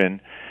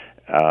invasion.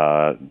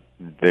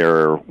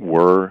 There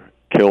were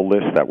kill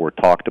lists that were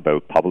talked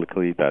about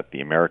publicly that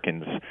the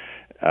Americans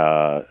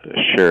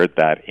shared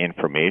that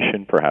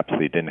information. Perhaps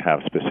they didn't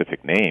have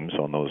specific names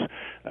on those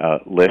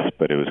lists,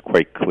 but it was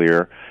quite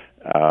clear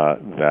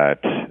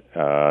that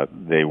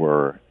they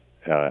were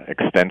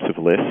extensive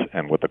lists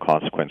and what the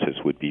consequences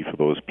would be for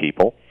those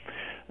people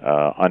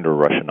under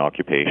Russian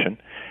occupation.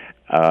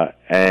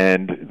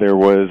 And there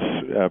was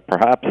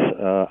perhaps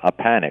a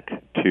panic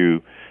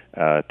to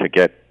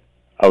get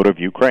out of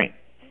Ukraine.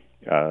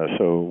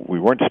 So we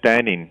weren't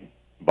standing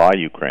by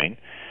Ukraine.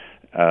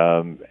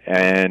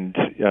 And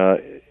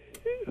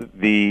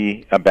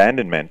the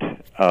abandonment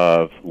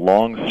of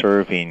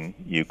long-serving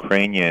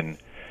Ukrainian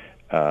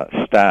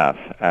staff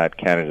at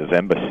Canada's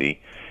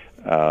embassy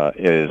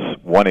is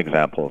one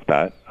example of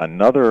that.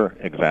 Another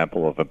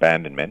example of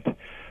abandonment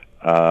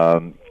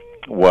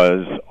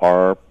was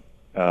our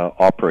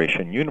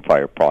Operation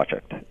Unifier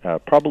project,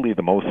 probably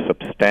the most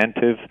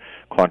substantive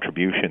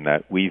contribution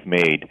that we've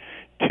made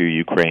to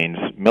Ukraine's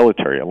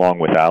military, along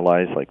with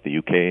allies like the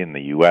UK and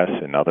the US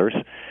and others.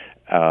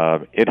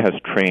 It has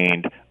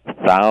trained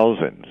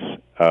thousands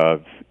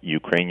of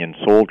Ukrainian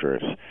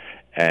soldiers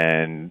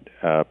and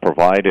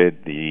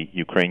provided the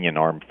Ukrainian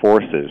armed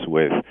forces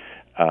with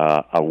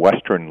a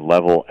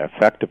Western-level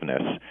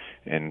effectiveness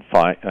in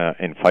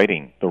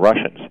fighting the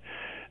Russians.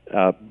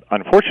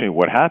 Unfortunately,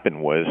 what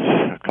happened was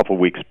a couple of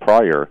weeks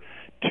prior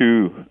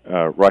to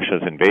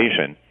Russia's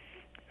invasion,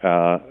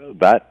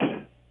 that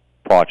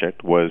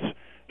project was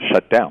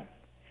shut down.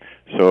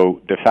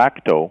 So de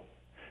facto,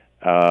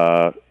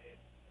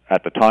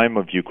 at the time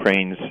of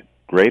Ukraine's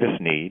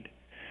greatest need,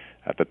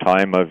 at the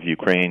time of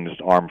Ukraine's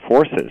armed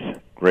forces'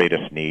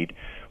 greatest need,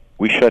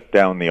 we shut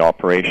down the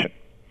operation.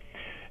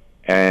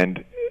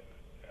 And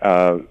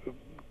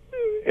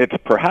it's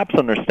perhaps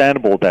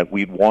understandable that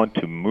we'd want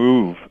to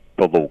move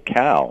the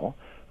locale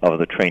of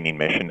the training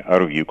mission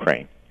out of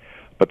Ukraine.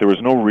 But there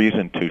was no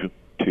reason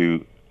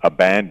to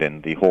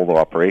abandon the whole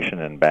operation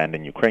and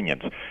abandon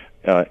Ukrainians.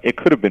 It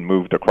could have been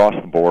moved across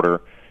the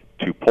border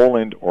to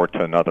Poland or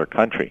to another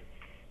country.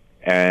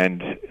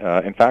 And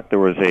in fact, there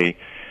was a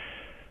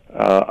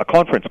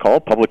conference call,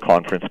 public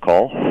conference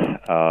call,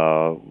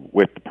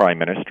 with the Prime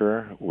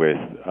Minister, with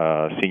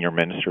senior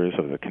ministers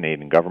of the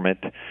Canadian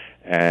government,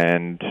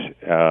 and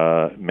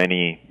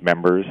many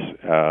members,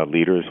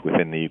 leaders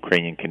within the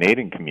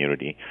Ukrainian-Canadian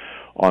community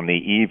on the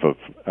eve of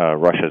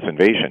Russia's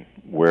invasion,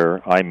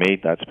 where I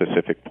made that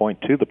specific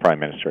point to the Prime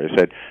Minister. I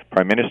said,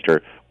 Prime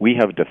Minister, we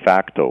have de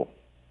facto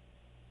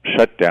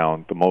shut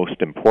down the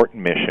most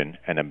important mission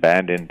and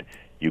abandoned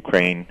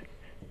Ukraine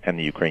and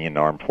the Ukrainian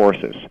armed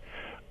forces.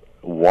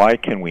 Why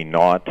can we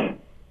not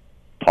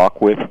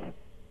talk with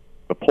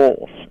the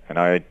Poles? And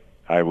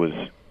I was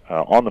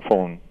on the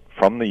phone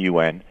from the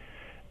UN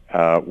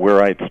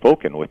where I'd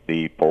spoken with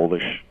the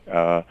Polish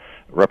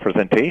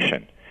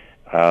representation,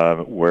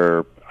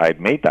 where I'd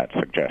made that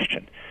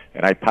suggestion.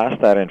 And I passed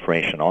that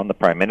information on. The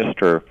Prime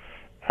Minister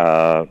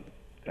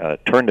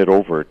turned it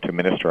over to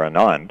Minister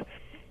Anand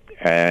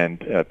and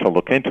to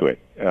look into it.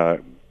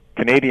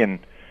 Canadian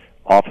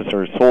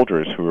officers,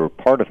 soldiers who were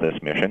part of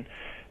this mission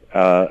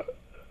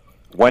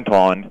went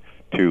on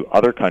to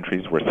other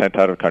countries, were sent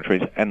out of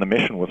countries, and the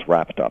mission was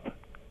wrapped up.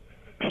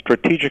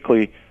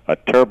 Strategically, a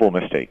terrible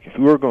mistake. If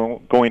we were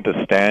going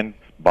to stand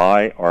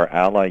by our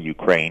ally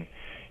Ukraine,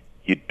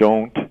 you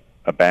don't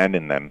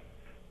abandon them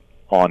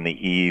on the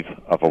eve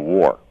of a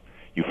war.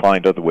 You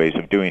find other ways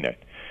of doing it.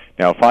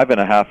 Now,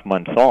 5.5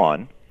 months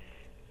on,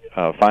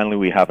 finally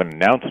we have an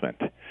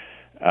announcement.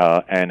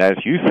 And as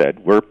you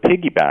said, we're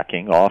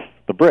piggybacking off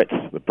the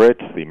Brits. The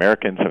Brits, the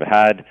Americans have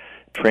had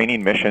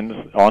training missions,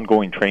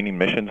 ongoing training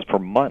missions for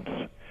months.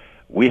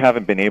 We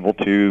haven't been able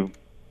to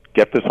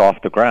get this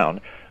off the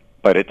ground,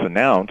 but it's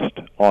announced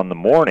on the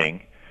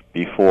morning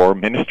before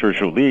Minister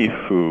Joly,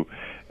 who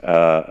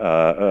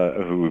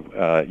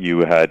you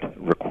had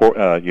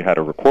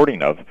a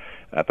recording of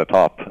at the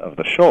top of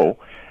the show,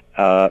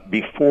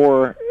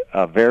 before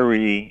a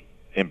very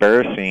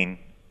embarrassing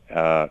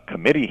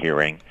committee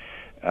hearing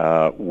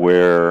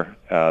where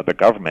the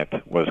government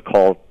was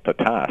called to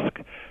task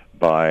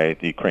by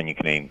the Ukrainian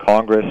Canadian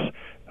Congress,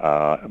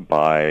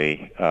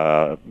 by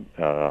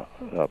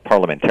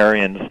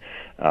parliamentarians,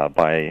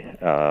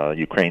 by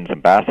Ukraine's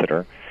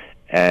ambassador,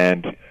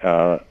 and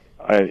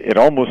it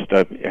almost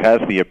has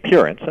the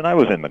appearance, and I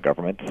was in the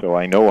government, so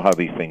I know how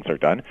these things are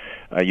done.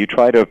 You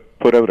try to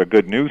put out a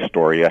good news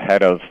story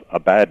ahead of a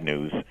bad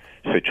news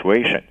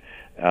situation.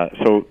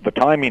 So the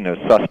timing is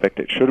suspect.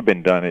 It should have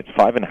been done. It's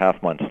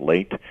 5.5 months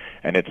late,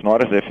 and it's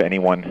not as if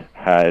anyone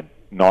had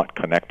not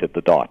connected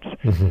the dots.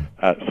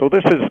 So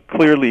this is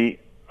clearly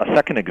a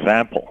second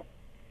example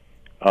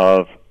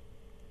of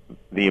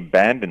the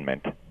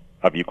abandonment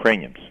of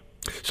Ukrainians.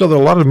 So there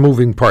are a lot of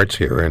moving parts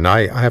here, and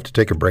I have to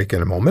take a break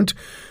in a moment,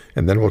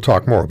 and then we'll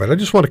talk more. But I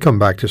just want to come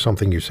back to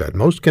something you said.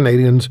 Most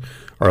Canadians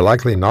are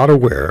likely not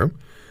aware,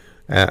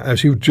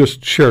 as you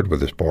just shared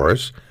with us,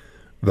 Boris,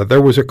 that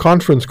there was a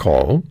conference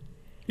call,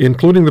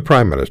 including the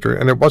Prime Minister,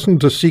 and it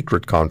wasn't a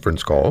secret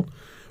conference call,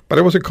 but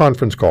it was a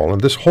conference call,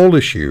 and this whole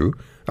issue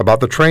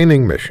about the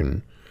training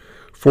mission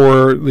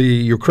for the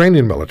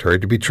Ukrainian military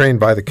to be trained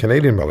by the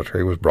Canadian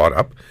military was brought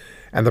up,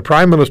 and the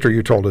Prime Minister,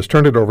 you told us,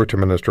 turned it over to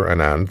Minister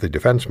Anand, the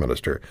Defense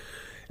Minister,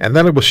 and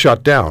then it was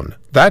shut down.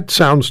 That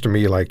sounds to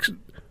me like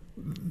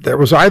there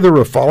was either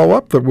a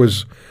follow-up that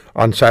was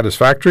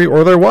unsatisfactory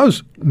or there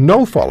was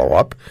no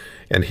follow-up,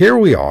 and here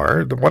we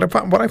are. What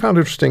I found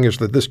interesting is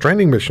that this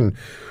training mission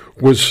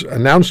was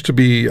announced to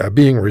be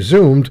being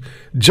resumed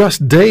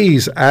just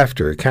days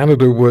after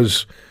Canada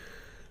was,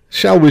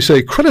 shall we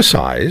say,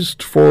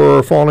 criticized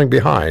for falling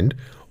behind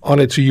on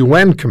its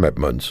UN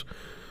commitments.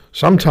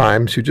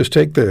 Sometimes you just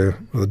take the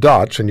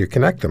dots and you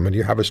connect them and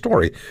you have a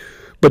story.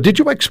 But did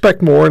you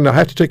expect more? And I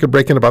have to take a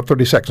break in about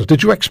 30 seconds.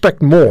 Did you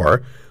expect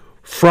more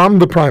from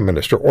the Prime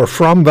Minister or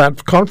from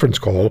that conference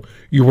call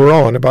you were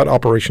on about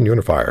Operation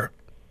Unifier?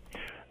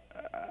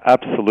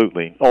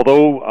 Absolutely.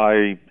 Although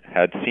I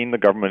had seen the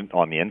government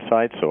on the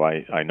inside, so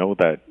I know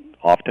that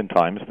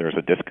oftentimes there's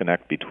a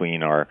disconnect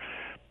between our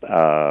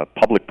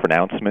public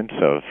pronouncements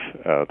of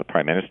the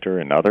Prime Minister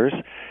and others,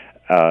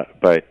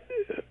 but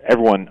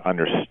everyone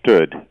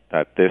understood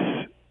that this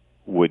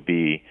would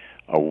be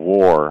a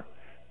war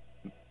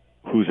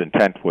whose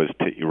intent was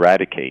to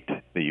eradicate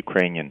the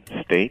Ukrainian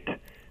state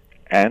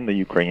and the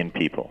Ukrainian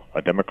people,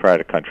 a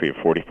democratic country of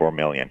 44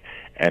 million.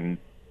 And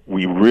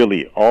we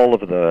really, all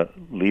of the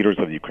leaders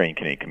of the Ukrainian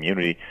Canadian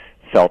community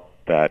felt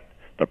that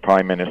the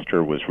Prime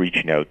Minister was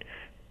reaching out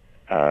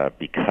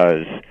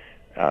because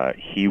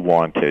he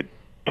wanted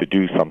to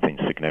do something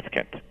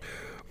significant.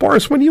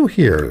 Boris, when you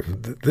hear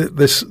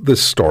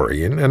this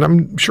story, and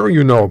I'm sure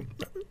you know,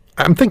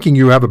 I'm thinking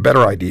you have a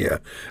better idea,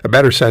 a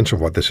better sense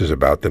of what this is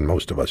about than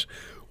most of us.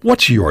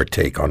 What's your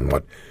take on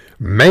what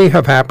may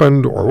have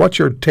happened, or what's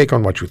your take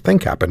on what you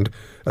think happened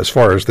as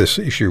far as this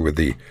issue with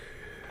the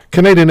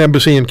Canadian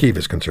Embassy in Kyiv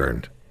is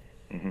concerned?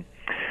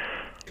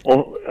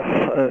 Well,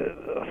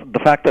 the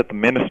fact that the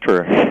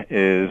minister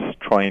is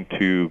trying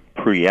to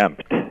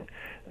preempt,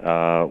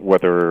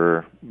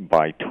 whether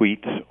by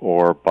tweets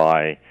or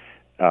by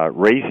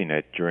raising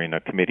it during a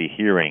committee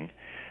hearing,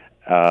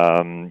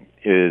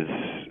 is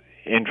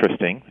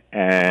interesting,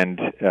 and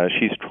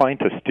she's trying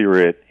to steer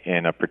it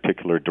in a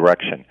particular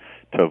direction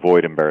to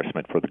avoid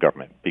embarrassment for the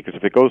government. Because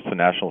if it goes to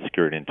National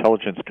Security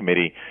Intelligence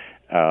Committee,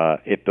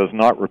 it does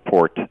not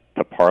report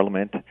to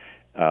Parliament.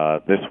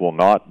 This will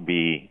not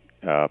be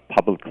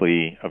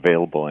publicly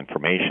available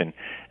information,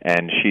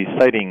 and she's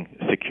citing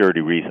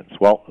security reasons.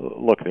 Well,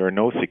 look, there are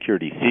no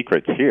security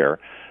secrets here.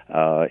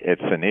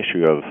 It's an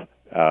issue of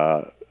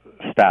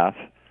staff,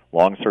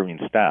 long-serving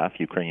staff,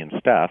 Ukrainian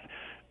staff,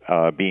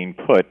 being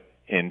put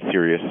in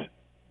serious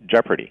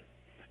jeopardy.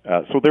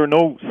 So there are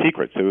no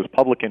secrets. It was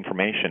public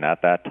information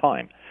at that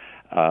time.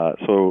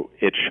 So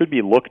it should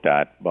be looked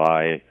at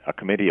by a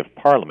committee of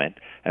Parliament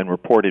and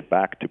reported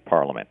back to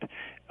Parliament.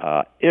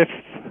 If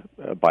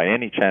by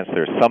any chance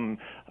there's some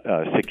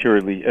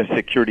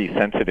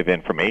security-sensitive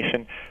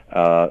information,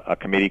 a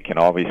committee can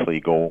obviously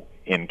go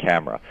in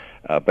camera.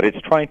 But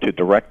it's trying to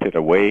direct it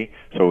away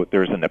so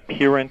there's an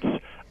appearance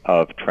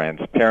of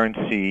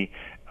transparency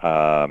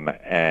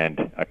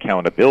and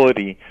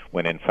accountability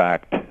when in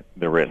fact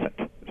there isn't.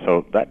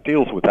 So that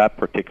deals with that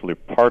particular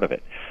part of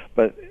it.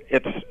 But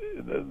it's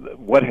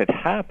what had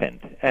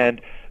happened, and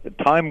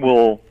time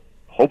will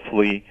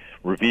hopefully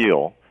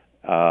reveal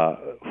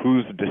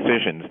whose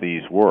decisions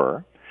these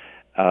were,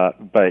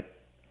 but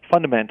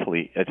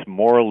fundamentally it's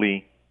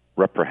morally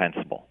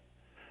reprehensible.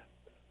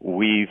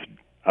 We've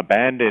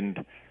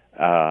abandoned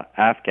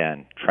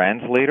Afghan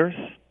translators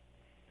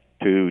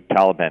to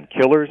Taliban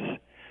killers,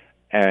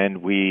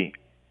 and we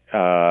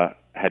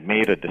had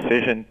made a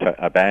decision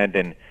to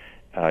abandon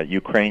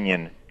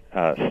Ukrainian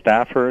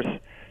staffers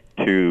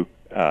to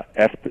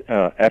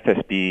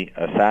FSB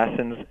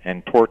assassins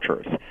and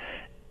torturers.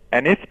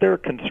 And if they're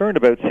concerned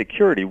about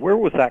security, where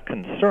was that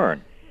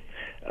concern?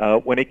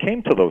 When it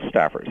came to those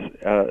staffers,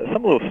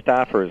 some of those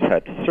staffers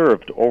had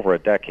served over a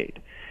decade.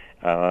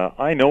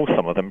 I know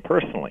some of them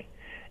personally.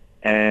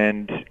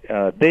 and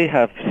they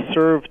have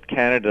served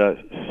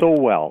Canada so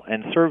well,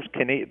 and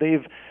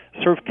they've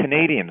served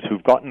Canadians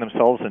who've gotten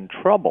themselves in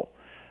trouble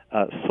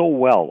so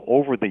well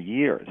over the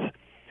years.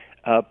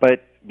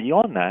 But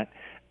beyond that,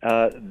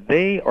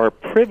 they are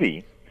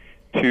privy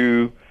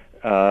to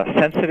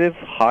sensitive,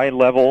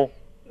 high-level,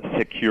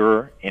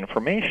 secure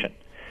information.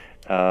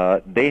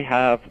 They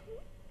have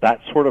that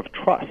sort of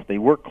trust. They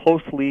work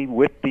closely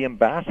with the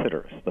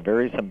ambassadors, the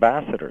various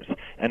ambassadors,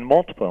 and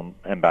multiple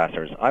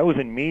ambassadors. I was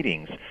in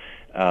meetings,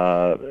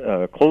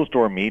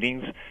 closed-door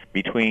meetings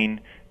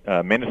between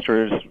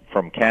ministers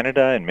from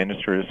Canada and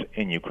ministers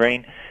in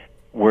Ukraine,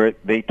 where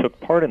they took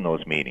part in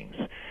those meetings.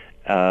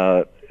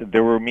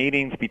 There were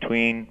meetings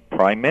between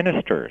prime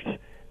ministers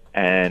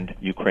and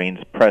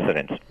Ukraine's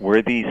presidents,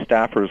 where these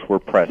staffers were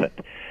present.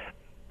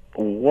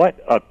 What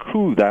a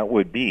coup that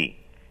would be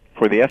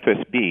for the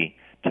FSB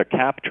to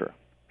capture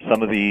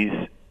some of these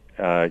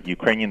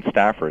Ukrainian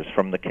staffers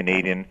from the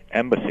Canadian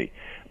embassy.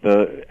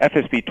 The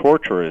FSB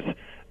torturers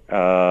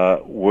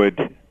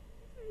would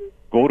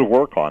go to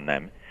work on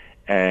them,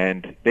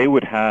 and they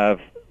would have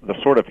the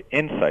sort of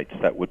insights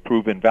that would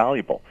prove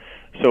invaluable.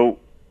 So,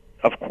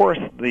 of course,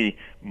 the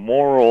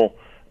moral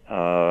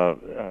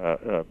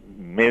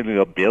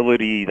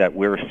malleability that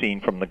we're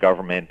seeing from the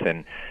government,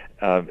 and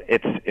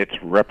it's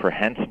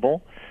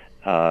reprehensible.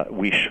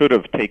 We should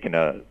have taken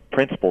a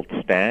principled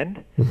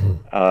stand.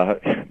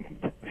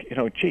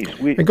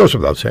 It goes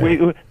without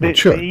saying. They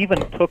even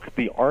took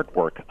the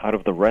artwork out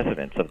of the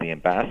residence of the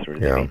ambassador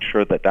to make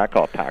sure that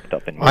got packed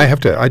up. And I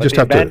just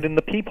have to abandon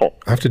the people.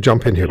 I have to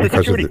jump in here It's a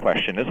because security of the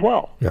question as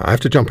well. Yeah, I have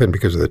to jump in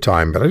because of the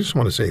time, but I just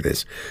want to say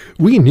this: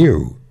 we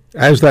knew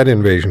as that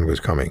invasion was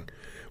coming,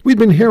 we'd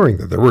been hearing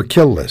that there were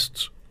kill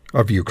lists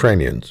of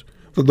Ukrainians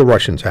that the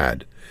Russians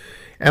had.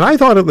 And I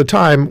thought at the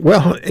time,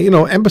 well,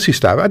 embassy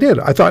staff,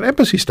 I thought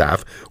embassy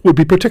staff would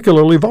be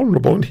particularly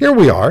vulnerable. And here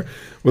we are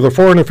with a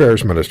foreign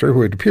affairs minister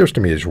who it appears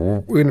to me is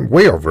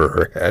way over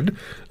her head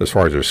as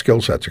far as her skill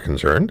sets are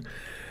concerned.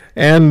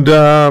 And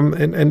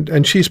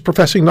she's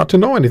professing not to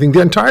know anything.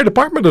 The entire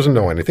department doesn't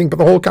know anything, but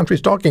the whole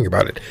country's talking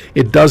about it.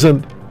 It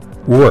doesn't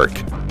work.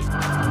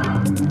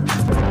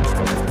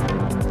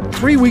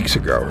 3 weeks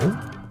ago,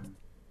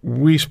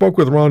 we spoke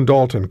with Ron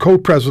Dalton,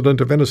 co-president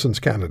of Innocence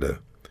Canada,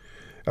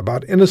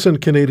 about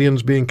innocent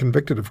Canadians being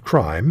convicted of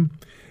crime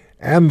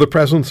and the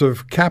presence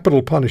of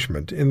capital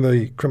punishment in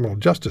the criminal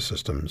justice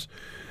systems.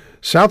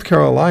 South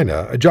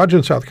Carolina, a judge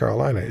in South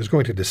Carolina is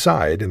going to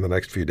decide in the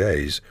next few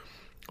days,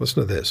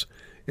 listen to this,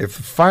 if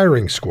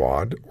firing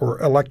squad or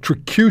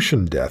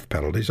electrocution death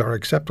penalties are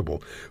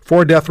acceptable.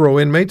 4 death row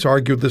inmates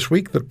argued this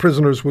week that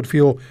prisoners would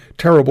feel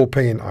terrible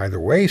pain either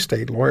way.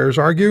 State lawyers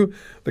argue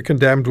the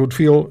condemned would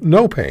feel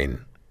no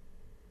pain.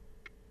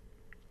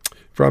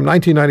 From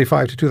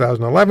 1995 to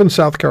 2011,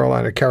 South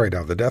Carolina carried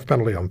out the death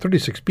penalty on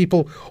 36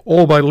 people,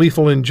 all by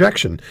lethal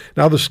injection.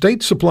 Now, the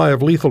state's supply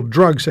of lethal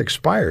drugs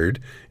expired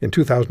in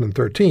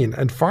 2013,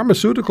 and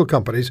pharmaceutical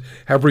companies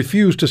have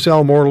refused to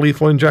sell more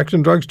lethal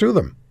injection drugs to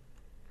them.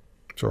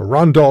 So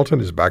Ron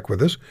Dalton is back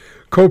with us,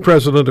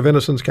 co-president of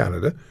Innocence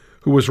Canada,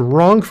 who was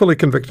wrongfully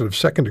convicted of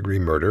second-degree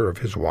murder of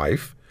his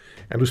wife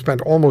and who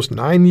spent almost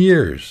 9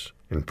 years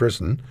in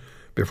prison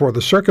before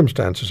the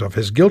circumstances of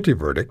his guilty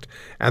verdict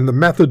and the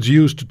methods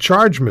used to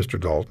charge Mr.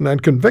 Dalton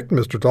and convict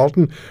Mr.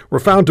 Dalton were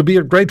found to be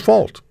at great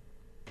fault.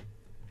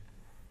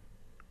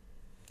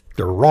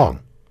 They were wrong.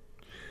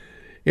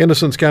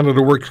 Innocence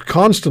Canada works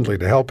constantly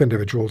to help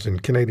individuals in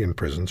Canadian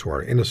prisons who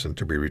are innocent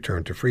to be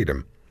returned to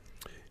freedom.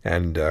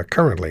 And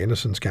currently,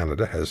 Innocence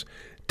Canada has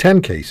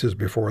 10 cases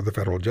before the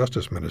federal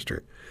justice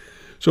minister.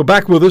 So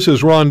back with us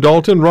is Ron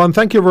Dalton. Ron,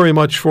 thank you very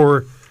much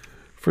for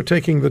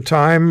taking the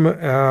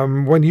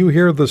time. When you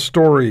hear the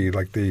story,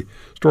 like the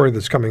story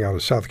that's coming out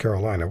of South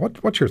Carolina,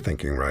 what's your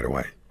thinking right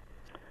away?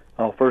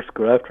 Well, first,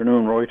 good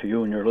afternoon, Roy, to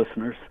you and your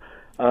listeners.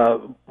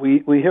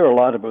 We hear a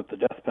lot about the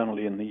death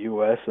penalty in the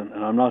U.S., and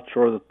I'm not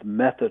sure that the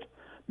method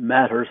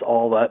matters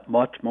all that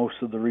much. Most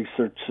of the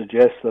research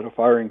suggests that a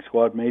firing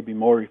squad may be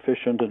more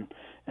efficient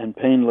and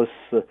painless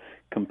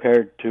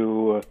compared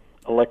to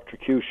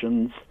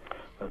electrocutions,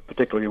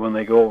 particularly when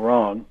they go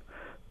wrong.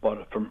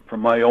 But from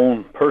my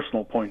own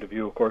personal point of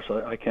view, of course,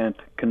 I can't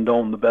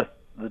condone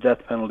the death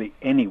penalty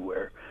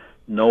anywhere,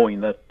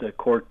 knowing that the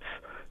courts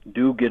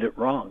do get it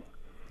wrong.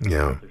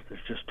 Yeah.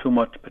 There's just too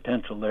much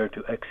potential there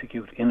to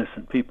execute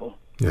innocent people.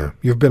 Yeah.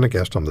 You've been a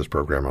guest on this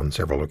program on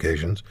several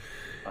occasions.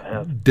 I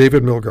have.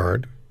 David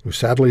Milgaard, who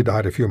sadly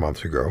died a few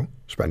months ago,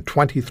 spent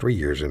 23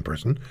 years in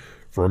prison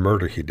for a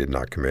murder he did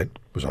not commit,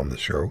 was on this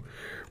show.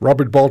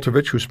 Robert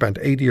Baltovich, who spent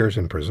 8 years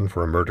in prison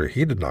for a murder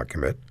he did not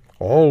commit.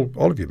 All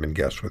of you have been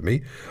guests with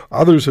me,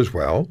 others as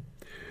well.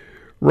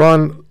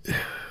 Ron,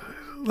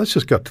 let's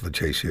just get to the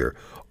chase here.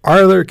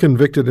 Are there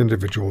convicted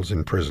individuals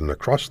in prison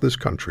across this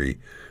country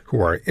who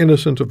are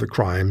innocent of the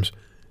crimes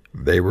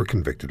they were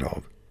convicted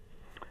of?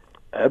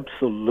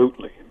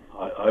 Absolutely.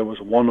 I was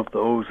one of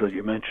those, as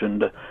you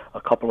mentioned, a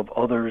couple of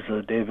others.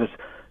 David,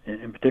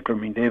 in particular,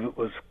 David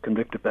was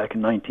convicted back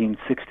in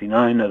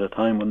 1969 at a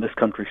time when this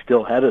country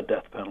still had a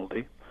death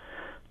penalty.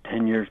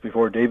 10 years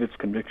before David's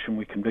conviction,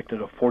 we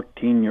convicted a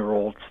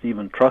 14-year-old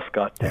Stephen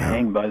Truscott to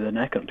hang by the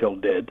neck until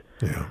dead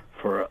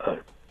for a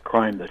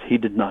crime that he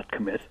did not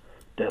commit,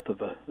 death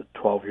of a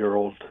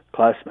 12-year-old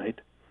classmate.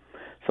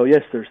 So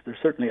yes, there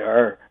certainly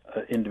are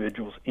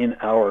individuals in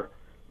our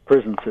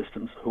prison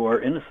systems who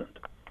are innocent,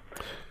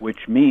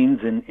 which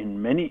means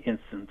in many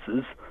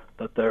instances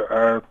that there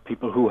are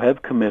people who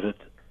have committed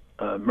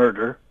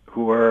murder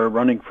who are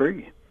running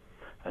free.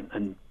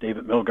 And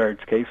David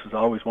Milgaard's case was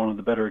always one of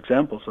the better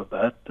examples of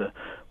that.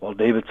 While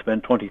David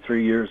spent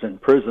 23 years in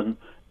prison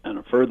and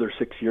a further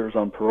 6 years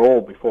on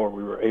parole before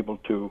we were able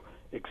to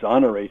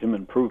exonerate him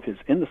and prove his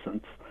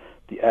innocence,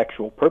 the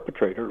actual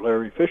perpetrator,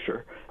 Larry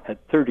Fisher,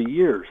 had 30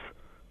 years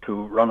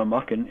to run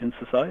amok in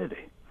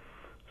society.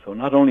 So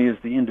not only is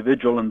the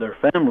individual and their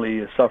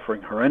family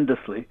suffering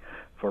horrendously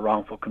for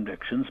wrongful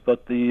convictions,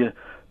 but the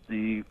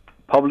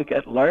public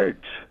at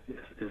large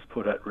is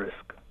put at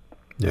risk.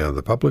 Yeah,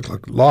 the public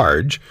at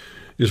large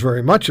is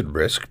very much at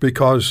risk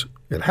because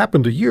it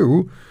happened to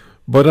you,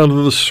 but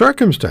under the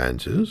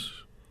circumstances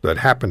that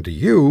happened to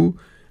you,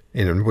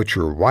 in which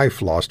your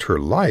wife lost her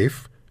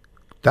life,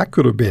 that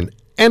could have been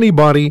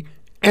anybody,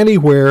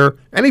 anywhere,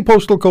 any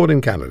postal code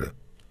in Canada.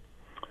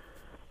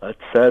 That's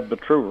sad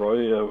but true,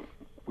 Roy.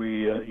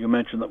 You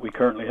mentioned that we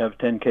currently have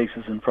 10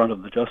 cases in front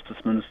of the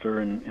Justice Minister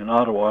in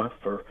Ottawa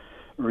for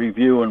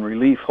review and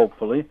relief,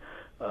 hopefully.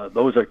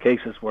 Those are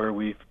cases where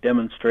we've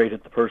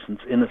demonstrated the person's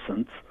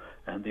innocence,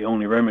 and the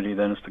only remedy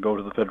then is to go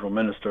to the federal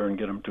minister and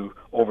get him to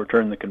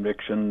overturn the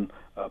conviction,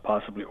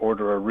 possibly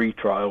order a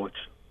retrial, which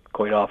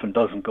quite often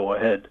doesn't go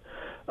ahead.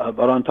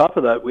 But on top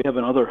of that, we have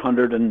another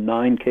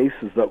 109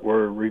 cases that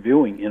we're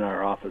reviewing in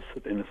our office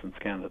at Innocence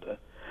Canada.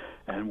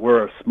 And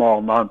we're a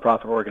small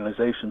non-profit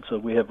organization, so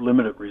we have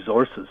limited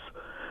resources.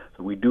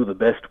 So we do the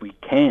best we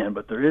can,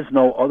 but there is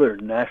no other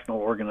national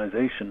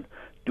organization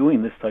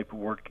doing this type of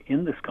work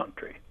in this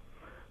country.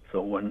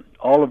 So when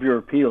all of your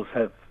appeals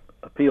have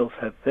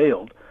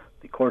failed,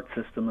 the court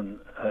system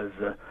has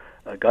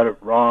got it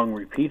wrong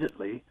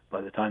repeatedly.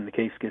 By the time the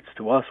case gets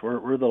to us,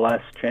 we're the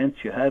last chance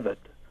you have it.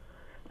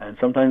 And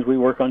sometimes we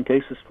work on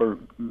cases for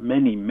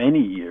many,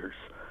 many years.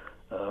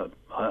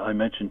 I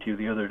mentioned to you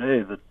the other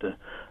day that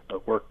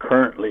we're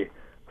currently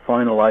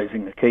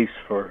finalizing a case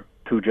for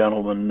two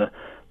gentlemen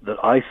that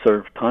I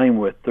served time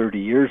with 30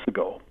 years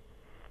ago.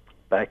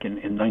 Back in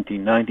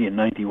 1990 and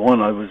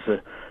 91, I was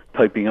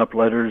typing up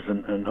letters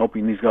and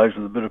helping these guys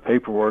with a bit of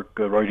paperwork,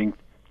 writing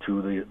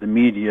to the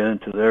media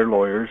and to their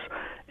lawyers,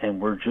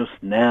 and we're just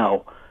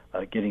now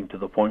getting to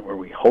the point where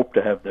we hope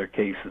to have their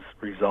cases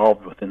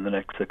resolved within the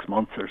next 6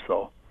 months or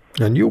so.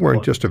 And you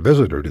weren't just a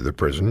visitor to the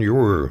prison, you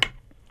were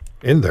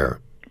in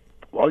there.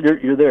 Well,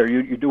 you're there.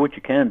 You do what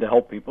you can to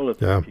help people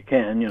if you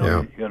can. You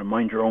got to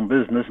mind your own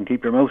business and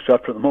keep your mouth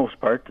shut for the most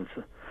part.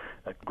 It's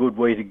a good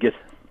way to get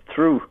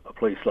through a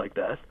place like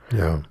that.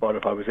 Yeah. But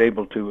if I was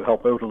able to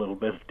help out a little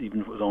bit,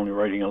 even if it was only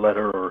writing a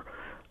letter or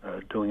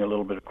doing a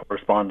little bit of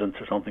correspondence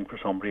or something for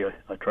somebody,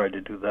 I tried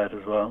to do that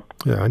as well.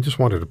 Yeah, I just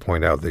wanted to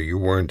point out that you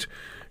weren't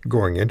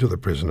going into the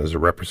prison as a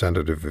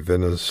representative of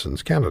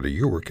Innocence Canada.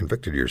 You were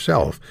convicted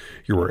yourself.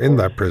 You were in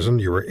that prison.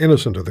 You were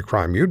innocent of the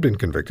crime you'd been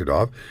convicted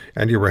of,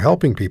 and you were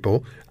helping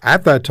people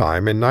at that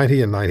time in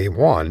 90 and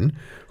 91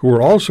 who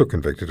were also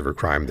convicted of a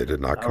crime they did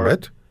not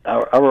commit.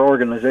 Our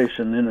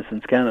organization,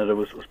 Innocence Canada,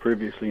 was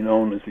previously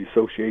known as the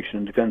Association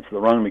in Defense of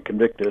the Wrongly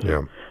Convicted.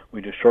 Yeah.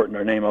 We just shortened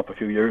our name up a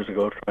few years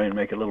ago to try and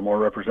make it a little more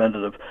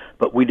representative,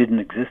 but we didn't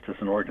exist as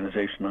an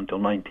organization until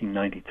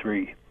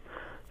 1993.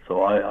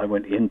 So I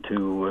went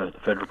into the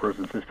federal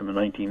prison system in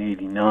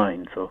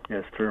 1989, so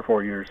yes, 3 or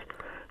 4 years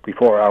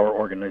before our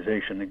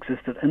organization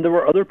existed. And there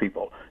were other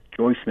people.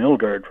 Joyce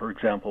Milgaard, for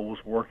example, was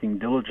working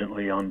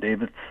diligently on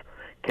David's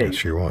case. Yes,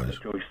 she was.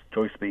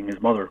 Joyce being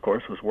his mother, of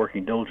course, was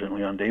working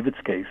diligently on David's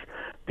case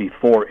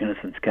before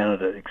Innocence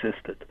Canada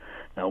existed.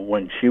 Now,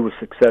 when she was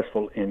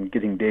successful in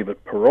getting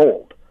David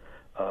paroled,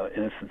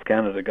 Innocence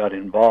Canada got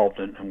involved,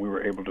 and we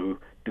were able to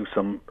do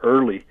some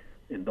early,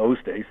 in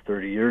those days,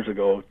 30 years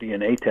ago,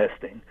 DNA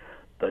testing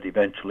that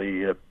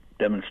eventually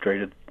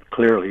demonstrated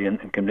clearly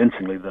and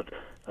convincingly that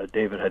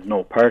David had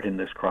no part in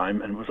this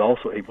crime and was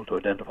also able to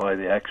identify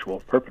the actual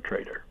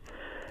perpetrator,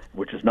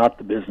 which is not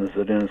the business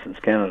that Innocence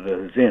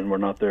Canada is in. We're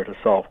not there to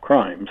solve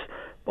crimes,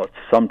 but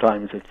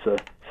sometimes it's a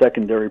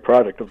secondary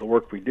product of the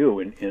work we do.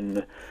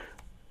 In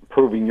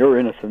proving your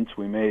innocence,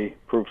 we may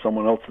prove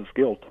someone else's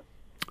guilt.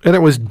 And it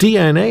was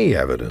DNA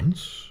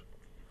evidence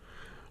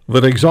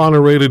that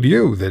exonerated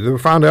you. They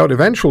found out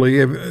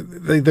eventually,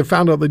 they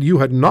found out that you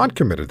had not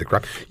committed the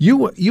crime.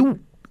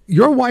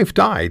 Your wife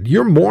died.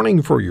 You're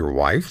mourning for your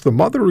wife, the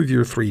mother of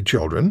your 3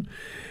 children,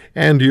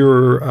 and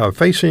you're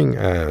facing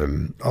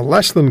a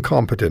less than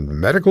competent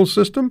medical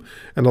system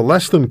and a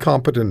less than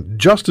competent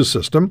justice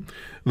system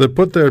that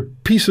put their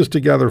pieces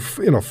together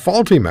in a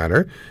faulty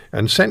manner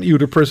and sent you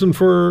to prison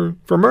for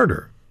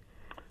murder.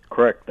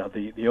 Correct. Now,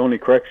 the only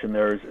correction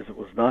there is it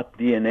was not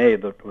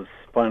DNA that was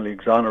finally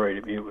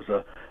exonerated me. It was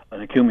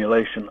an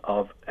accumulation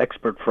of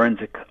expert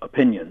forensic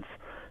opinions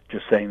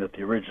just saying that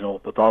the original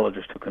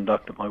pathologist who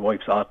conducted my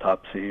wife's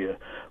autopsy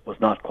was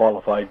not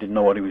qualified, didn't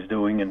know what he was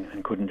doing,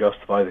 and couldn't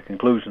justify the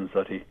conclusions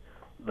that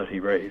he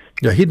raised.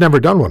 Yeah, he'd never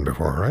done one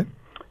before, right?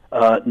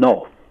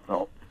 No.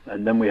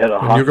 And then we had a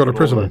and hospital. You go to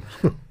prison.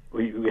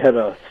 We had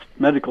a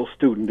medical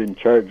student in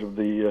charge of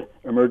the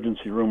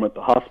emergency room at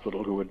the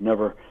hospital who had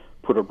never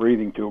put a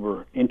breathing tube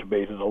or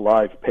intubated a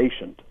live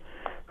patient,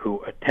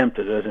 who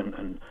attempted it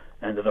and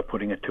ended up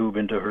putting a tube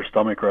into her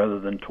stomach rather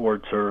than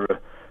towards her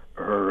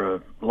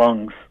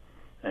lungs,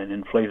 and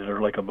inflated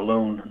her like a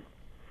balloon.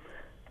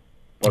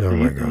 But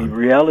the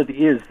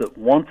reality is that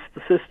once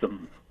the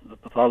system, the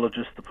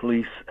pathologists, the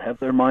police, have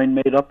their mind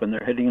made up and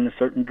they're heading in a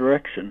certain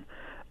direction,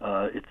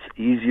 it's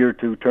easier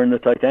to turn the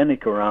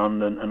Titanic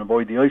around and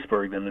avoid the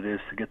iceberg than it is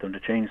to get them to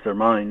change their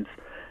minds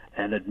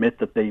and admit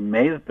that they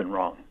may have been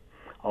wrong.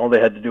 All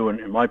they had to do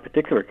in my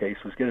particular case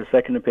was get a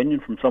second opinion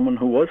from someone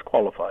who was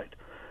qualified,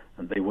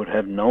 and they would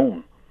have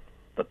known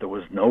that there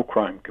was no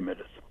crime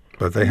committed.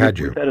 But they had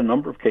you. We've had a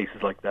number of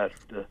cases like that.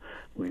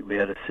 We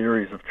had a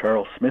series of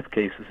Charles Smith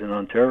cases in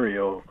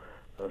Ontario.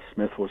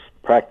 Smith was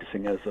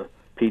practicing as a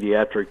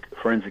pediatric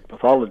forensic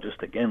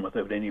pathologist, again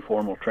without any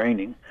formal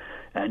training,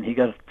 and he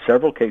got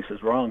several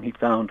cases wrong. He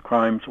found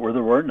crimes where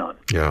there were none.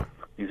 Yeah.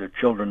 These are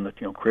children that,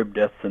 crib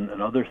deaths and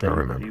other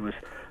things that he was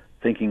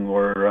thinking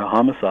were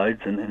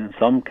homicides, and in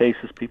some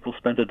cases people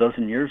spent a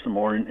dozen years or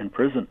more in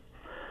prison,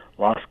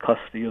 lost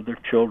custody of their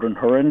children,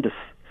 horrendous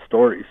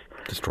stories.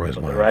 Destroys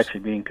lives. They're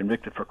actually being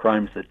convicted for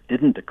crimes that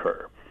didn't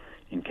occur.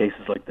 In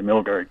cases like the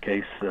Milgaard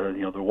case, there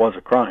was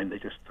a crime, they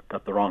just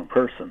got the wrong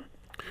person.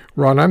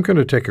 Ron, I'm going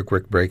to take a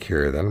quick break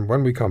here. Then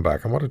when we come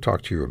back, I want to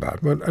talk to you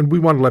about, and we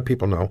want to let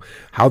people know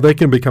how they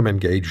can become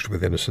engaged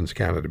with Innocence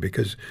Canada,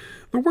 because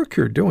the work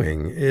you're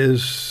doing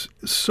is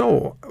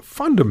so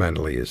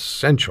fundamentally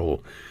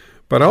essential.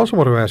 But I also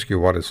want to ask you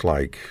what it's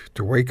like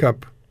to wake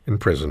up in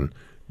prison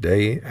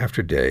day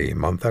after day,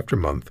 month after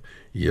month,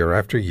 year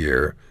after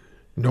year,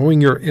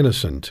 knowing you're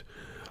innocent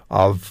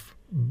of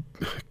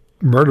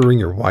murdering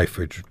your wife,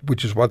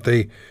 which is what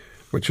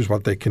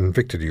they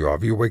convicted you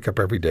of. You wake up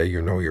every day,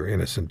 you know you're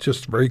innocent.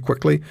 Just very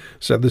quickly,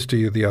 said this to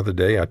you the other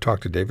day. I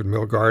talked to David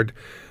Milgaard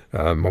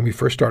when we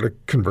first started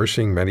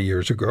conversing many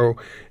years ago,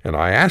 and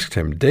I asked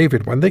him,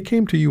 David, when they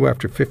came to you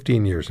after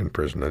 15 years in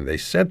prison and they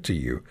said to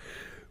you,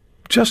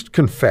 just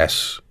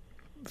confess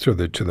to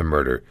the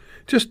murder,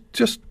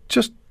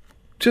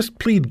 just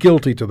plead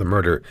guilty to the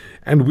murder,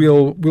 and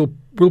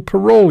we'll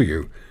parole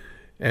you.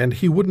 And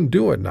he wouldn't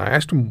do it. And I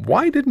asked him,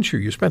 why didn't you?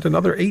 You spent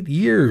another 8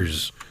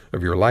 years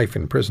of your life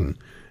in prison.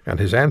 And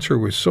his answer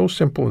was so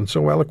simple and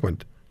so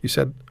eloquent. He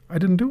said, I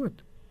didn't do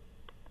it.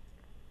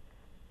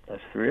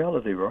 That's the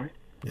reality, Roy.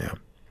 Yeah.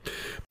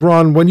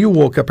 Ron, when you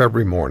woke up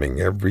every morning,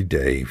 every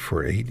day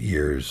for 8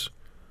 years,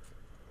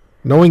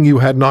 knowing you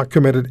had not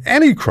committed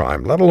any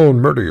crime, let alone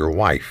murder your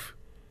wife,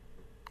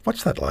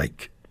 what's that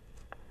like?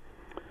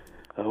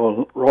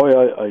 Well,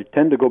 Roy, I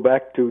tend to go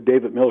back to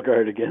David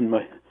Milgaard again.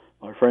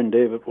 My friend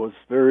David was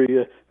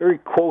very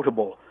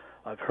quotable.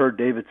 I've heard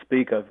David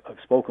speak. I've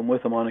spoken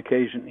with him on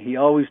occasion. He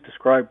always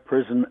described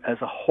prison as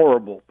a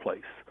horrible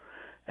place,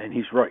 and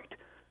he's right.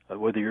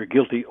 Whether you're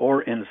guilty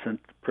or innocent,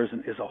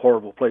 prison is a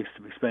horrible place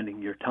to be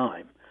spending your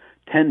time.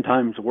 10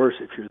 times worse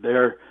if you're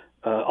there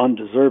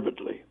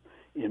undeservedly.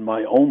 In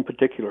my own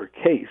particular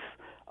case,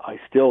 I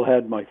still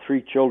had my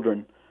 3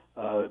 children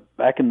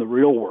back in the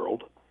real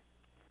world,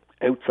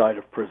 outside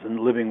of prison,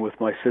 living with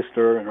my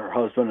sister and her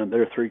husband and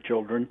their 3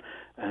 children,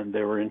 and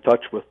they were in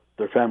touch with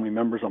their family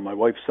members on my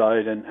wife's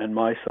side and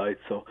my side.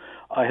 So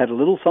I had a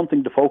little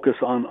something to focus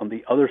on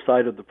the other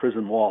side of the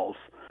prison walls.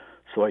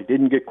 So I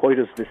didn't get quite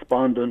as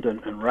despondent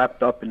and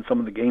wrapped up in some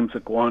of the games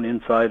that go on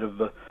inside of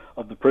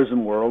the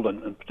prison world,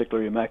 and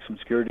particularly in maximum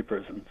security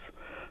prisons.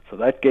 So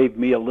that gave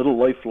me a little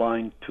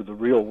lifeline to the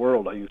real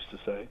world, I used to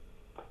say,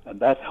 and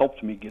that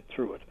helped me get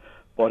through it.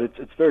 But it's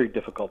a very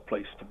difficult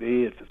place to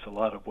be. It's a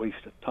lot of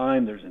wasted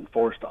time. There's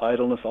enforced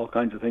idleness, all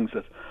kinds of things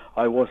that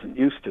I wasn't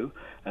used to.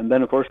 And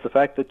then, of course, the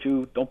fact that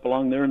you don't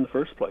belong there in the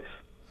first place.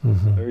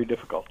 Mm-hmm. Very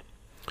difficult.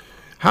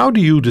 How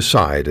do you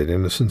decide at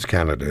Innocence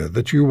Canada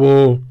that you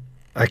will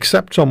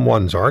accept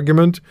someone's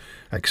argument,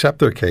 accept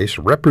their case,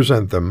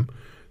 represent them,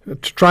 to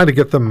try to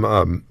get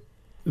them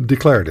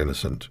declared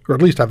innocent, or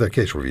at least have their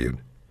case reviewed?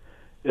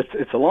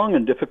 It's a long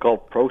and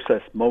difficult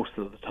process most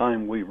of the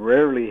time. We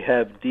rarely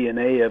have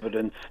DNA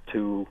evidence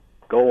to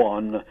go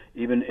on.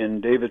 Even in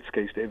David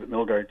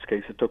Milgaard's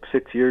case, it took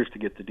 6 years to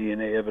get the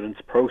DNA evidence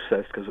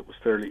processed because it was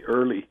fairly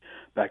early,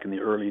 back in the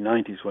early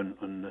 90s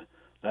when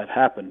that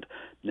happened.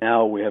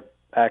 Now we have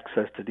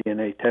access to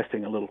DNA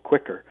testing a little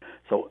quicker.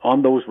 So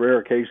on those rare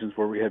occasions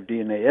where we have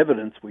DNA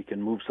evidence, we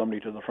can move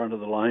somebody to the front of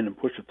the line and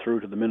push it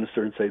through to the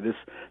minister and say,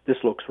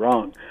 this looks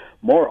wrong.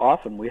 More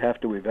often we have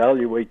to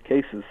evaluate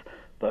cases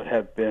that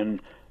have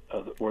been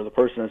where the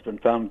person has been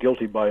found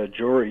guilty by a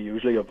jury,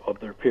 usually of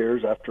their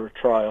peers after a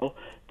trial.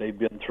 They've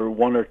been through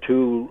 1 or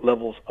 2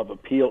 levels of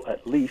appeal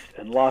at least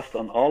and lost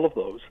on all of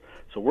those.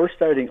 So we're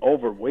starting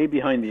over way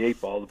behind the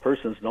 8 ball. The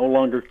person is no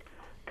longer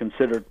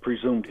considered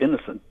presumed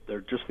innocent. They're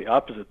just the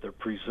opposite. They're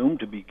presumed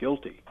to be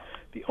guilty.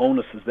 The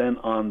onus is then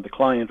on the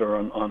client or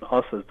on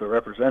us as the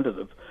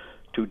representative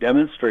to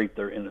demonstrate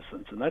their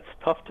innocence, and that's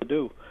tough to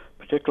do,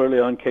 particularly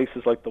on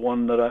cases like the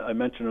one that I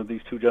mentioned of these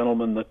two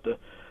gentlemen that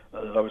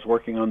I was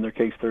working on their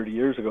case 30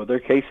 years ago. Their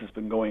case has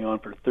been going on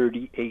for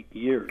 38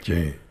 years.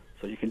 Gee.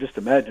 So you can just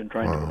imagine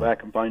trying to go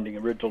back and finding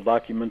original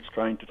documents,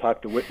 trying to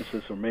talk to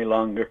witnesses who may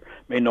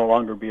no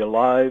longer be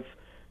alive.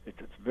 It's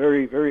a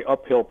very, very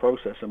uphill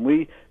process, and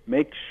we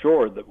make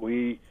sure that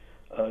we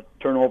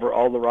turn over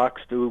all the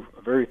rocks, do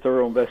a very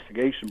thorough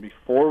investigation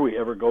before we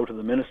ever go to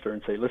the minister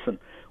and say, listen,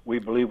 we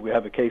believe we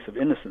have a case of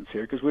innocence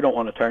here, because we don't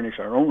want to tarnish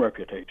our own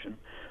reputation.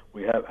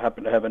 We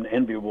happen to have an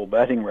enviable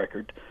batting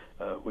record.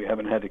 We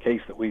haven't had a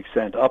case that we've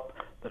sent up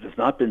that has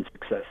not been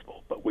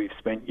successful, but we've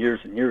spent years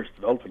and years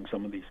developing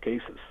some of these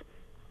cases.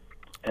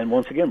 And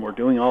once again, we're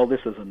doing all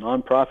this as a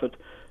non-profit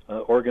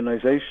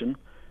organization.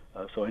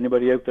 So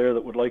anybody out there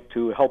that would like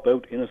to help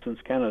out Innocence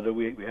Canada,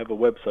 we have a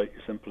website.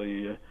 You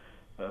simply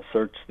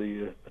search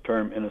the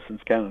term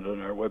Innocence Canada,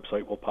 and our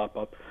website will pop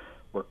up.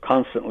 We're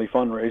constantly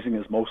fundraising,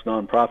 as most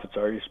non-profits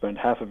are. You spend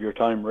half of your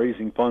time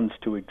raising funds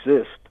to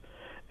exist,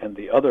 and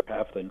the other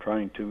half then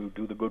trying to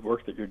do the good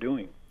work that you're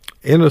doing.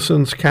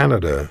 Innocence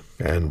Canada,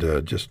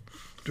 and just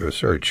do a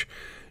search,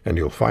 and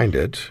you'll find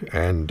it.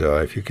 And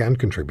if you can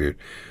contribute,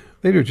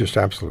 they do just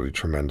absolutely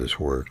tremendous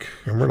work.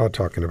 And we're not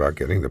talking about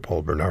getting the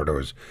Paul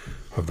Bernardos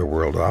of the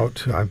world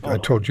out. I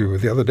told you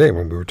the other day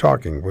when we were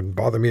talking, it wouldn't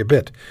bother me a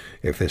bit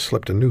if they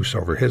slipped a noose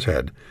over his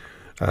head.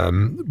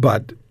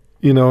 But,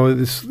 you know,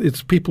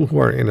 it's people who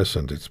are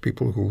innocent. It's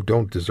people who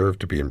don't deserve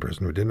to be in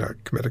prison, who did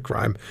not commit a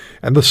crime,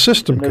 and the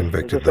system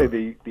convicted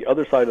them. The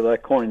other side of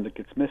that coin that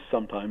gets missed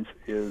sometimes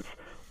is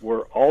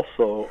we're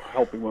also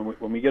helping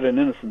when we get an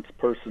innocent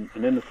person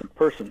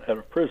out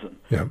of prison.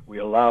 Yeah. We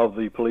allow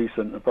the police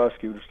and the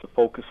prosecutors to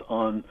focus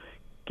on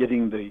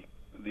getting the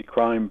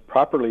crime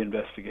properly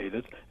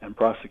investigated and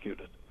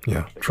prosecuted.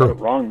 Yeah, if they true. got it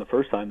wrong the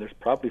first time, there's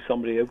probably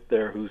somebody out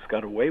there who's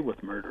got away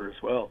with murder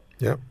as well.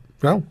 Yeah.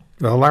 Well,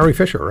 Larry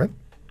Fisher, right?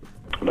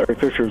 Larry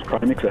Fisher is a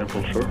prime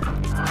example, sure.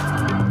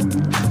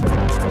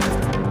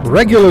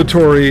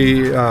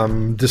 Regulatory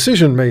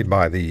decision made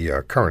by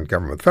the current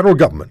government, federal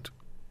government,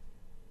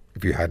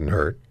 if you hadn't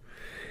heard,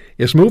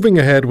 is moving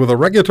ahead with a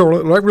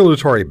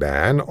regulatory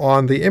ban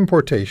on the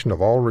importation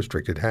of all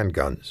restricted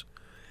handguns.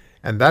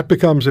 And that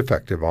becomes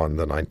effective on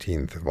the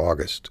 19th of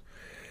August.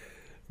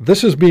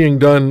 This is being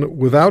done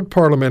without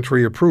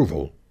parliamentary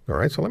approval. All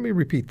right, so let me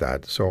repeat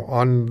that. So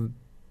on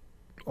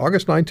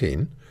August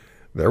 19,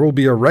 there will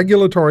be a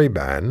regulatory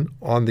ban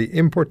on the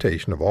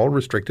importation of all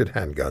restricted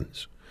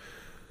handguns.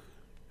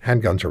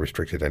 Handguns are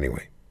restricted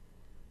anyway.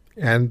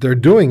 And they're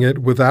doing it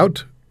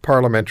without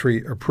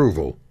parliamentary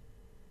approval.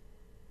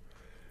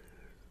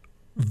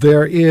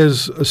 There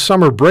is a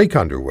summer break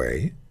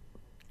underway,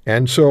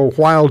 and so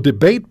while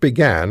debate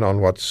began on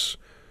what's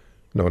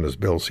known as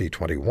Bill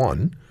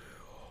C-21,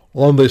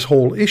 on this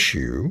whole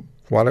issue,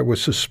 while it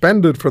was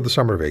suspended for the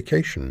summer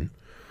vacation,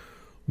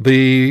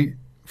 the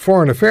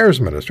Foreign Affairs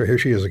Minister, here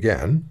she is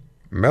again,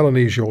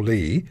 Melanie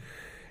Joly,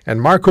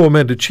 and Marco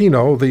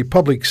Mendicino, the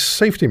Public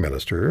Safety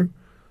Minister,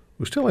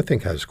 who still I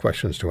think has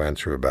questions to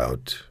answer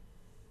about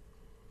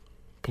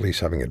police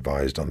having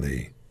advised on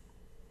the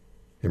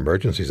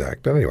Emergencies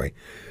Act. But anyway,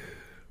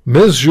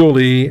 Ms.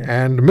 Joly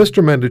and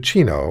Mr.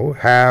 Mendicino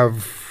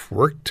have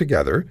worked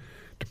together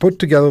to put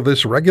together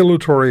this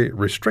regulatory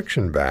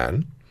restriction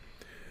ban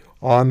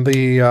on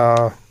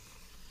the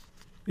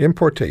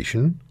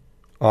importation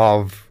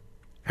of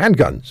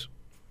handguns.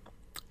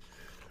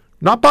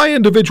 Not by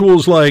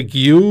individuals like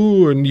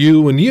you and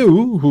you and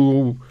you,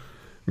 who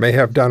may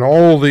have done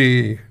all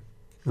the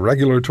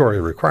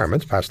regulatory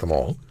requirements, passed them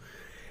all,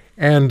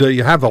 and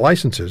you have the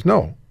licenses.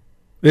 No.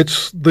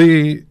 It's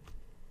the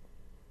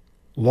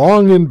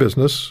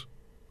long-in-business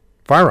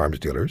firearms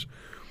dealers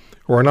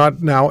who are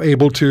not now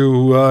able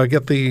to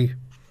get the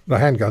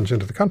handguns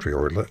into the country,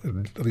 or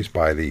at least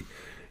by the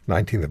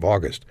 19th of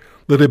August.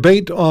 The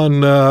debate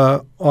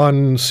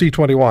on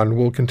C-21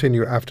 will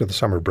continue after the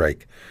summer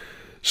break.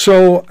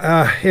 So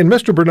in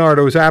Mr.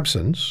 Bernardo's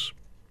absence,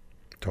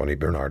 Tony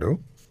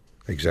Bernardo,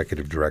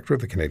 Executive Director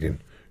of the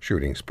Canadian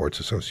Shooting Sports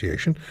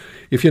Association,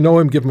 if you know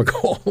him, give him a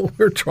call.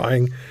 We're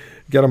trying to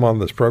get him on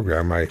this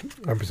program. I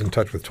was in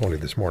touch with Tony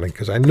this morning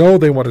because I know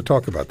they want to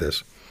talk about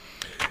this.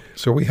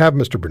 So we have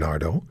Mr.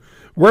 Bernardo.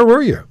 Where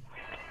were you?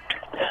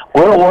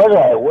 Where was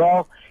I?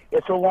 Well,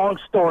 it's a long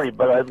story,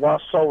 but I've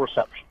lost cell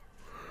reception.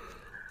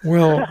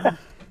 Well,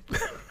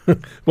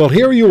 well,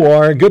 here you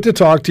are. Good to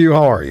talk to you.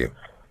 How are you?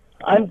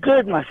 I'm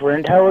good, my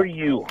friend. How are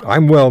you?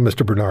 I'm well,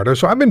 Mr. Bernardo.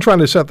 So I've been trying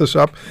to set this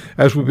up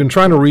as we've been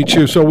trying to reach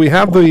you. So we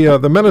have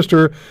the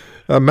minister,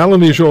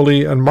 Melanie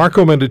Joly, and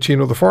Marco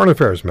Mendicino, the Foreign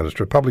Affairs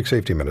Minister, Public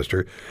Safety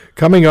Minister,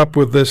 coming up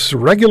with this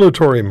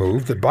regulatory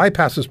move that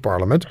bypasses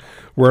Parliament,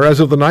 where as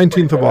of the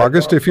 19th of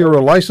August, if you're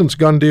a licensed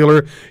gun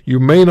dealer, you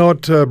may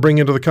not bring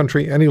into the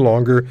country any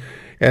longer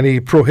any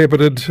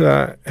prohibited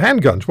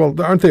handguns. Well,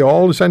 aren't they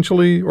all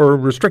essentially, or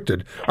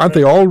restricted? Aren't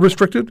they all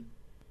restricted?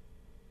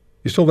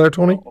 You still there,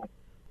 Tony?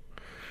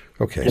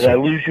 Okay. Did I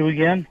lose you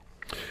again?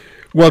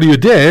 Well, you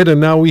did, and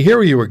now we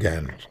hear you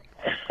again.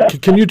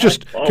 Can you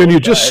just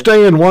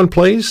stay in one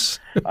place?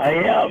 I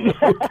am.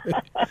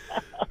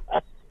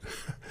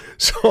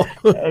 So,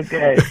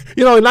 okay.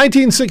 In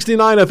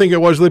 1969, I think it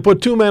was, they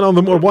put two men on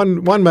the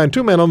moon, one man,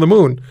 two men on the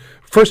moon.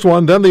 First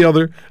one, then the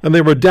other, and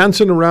they were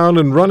dancing around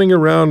and running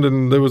around,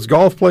 and there was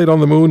golf played on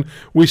the moon.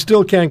 We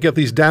still can't get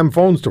these damn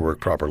phones to work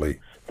properly.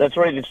 That's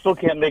right. You still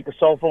can't make a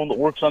cell phone that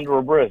works under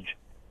a bridge.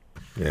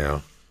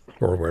 Yeah,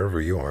 or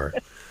wherever you are.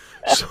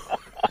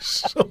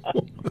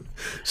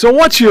 So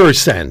what's your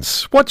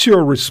sense? What's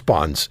your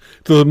response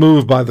to the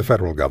move by the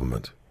federal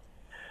government?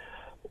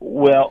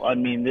 Well, I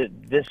mean,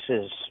 this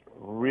is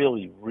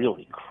really,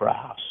 really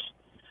crass.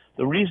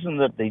 The reason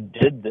that they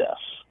did this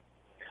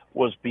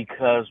was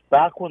because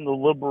back when the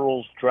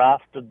Liberals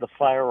drafted the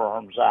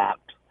Firearms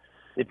Act,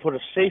 they put a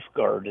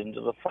safeguard into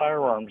the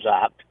Firearms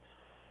Act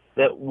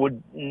that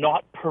would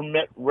not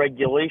permit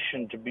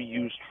regulation to be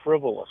used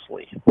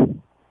frivolously.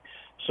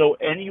 So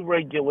any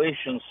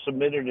regulation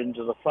submitted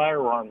into the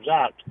Firearms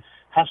Act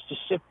has to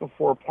sit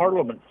before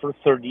Parliament for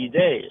 30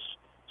 days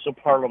so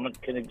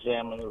Parliament can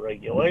examine the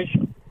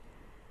regulation.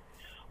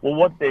 Well,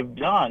 what they've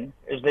done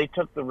is they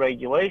took the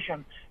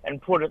regulation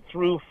and put it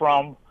through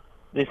from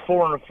the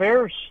Foreign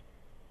Affairs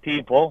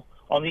people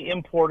on the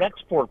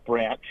Import-Export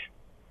branch,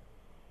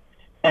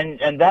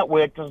 and that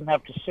way it doesn't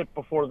have to sit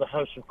before the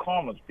House of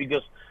Commons,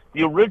 because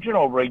the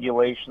original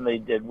regulation they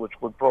did, which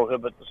would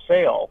prohibit the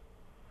sale,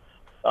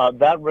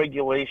 that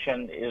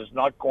regulation is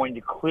not going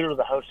to clear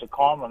the House of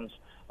Commons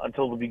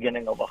until the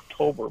beginning of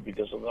October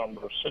because of the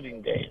number of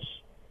sitting days.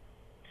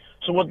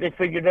 So what they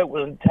figured out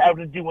was how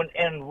to do an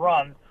end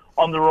run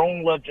on their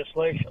own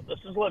legislation. This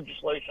is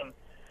legislation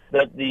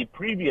that the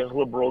previous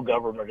Liberal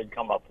government had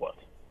come up with.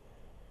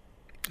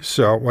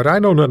 So what I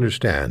don't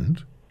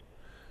understand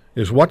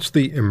is what's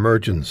the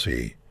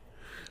emergency?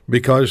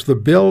 Because the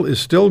bill is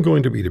still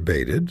going to be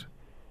debated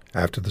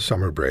after the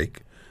summer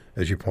break,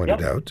 as you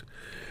pointed out.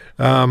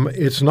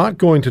 It's not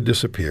going to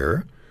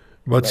disappear,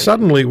 but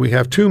suddenly we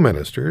have two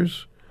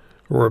ministers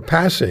who are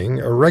passing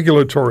a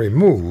regulatory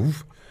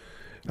move,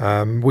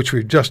 which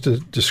we've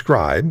just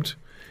described,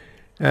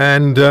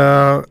 and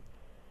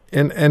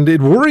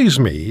it worries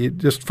me. It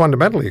just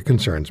fundamentally it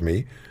concerns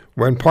me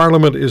when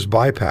Parliament is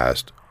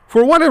bypassed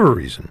for whatever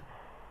reason.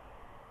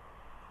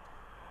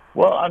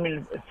 Well, I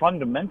mean,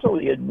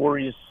 fundamentally, it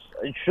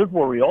should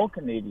worry all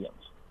Canadians.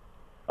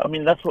 I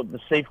mean, that's what the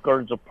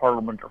safeguards of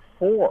Parliament are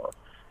for,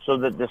 so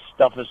that this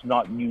stuff is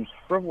not used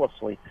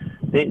frivolously.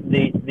 They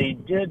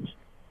did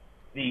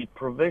the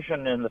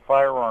provision in the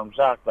Firearms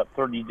Act, that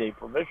 30-day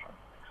provision,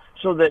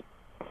 so that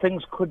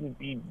things couldn't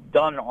be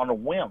done on a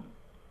whim.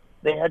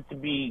 They had to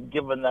be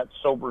given that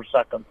sober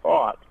second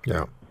thought.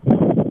 Yeah.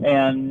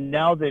 And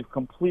now they've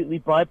completely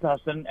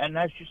bypassed it. And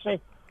as you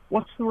say,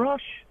 what's the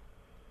rush?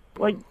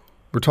 Like,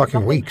 we're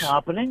talking weeks.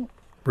 Happening.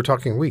 We're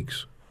talking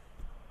weeks.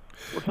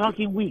 We're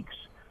talking weeks.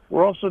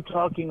 We're also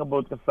talking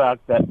about the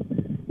fact that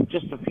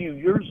just a few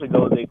years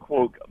ago they,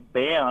 quote,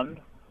 banned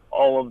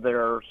all of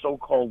their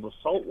so-called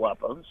assault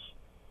weapons,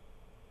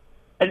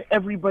 and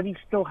everybody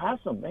still has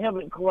them. They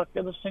haven't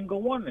collected a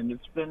single one, and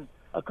it's been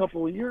a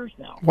couple of years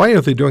now. Why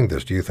are they doing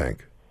this, do you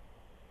think?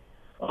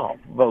 Oh,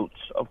 votes,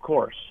 of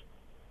course.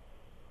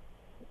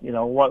 You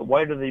know,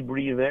 why do they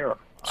breathe air?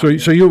 So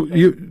you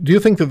do you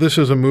think that this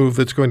is a move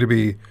that's going to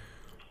be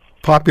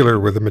popular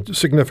with a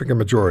significant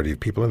majority of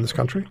people in this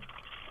country?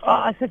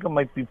 I think it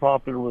might be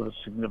popular with a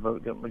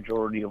significant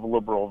majority of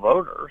Liberal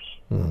voters,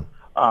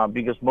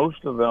 because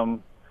most of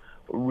them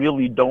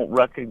really don't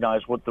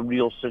recognize what the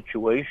real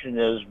situation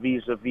is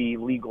vis-a-vis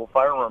legal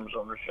firearms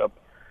ownership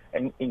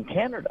in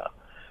Canada.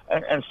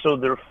 And so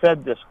they're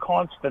fed this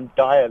constant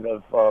diet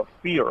of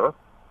fear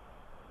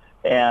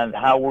and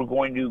how we're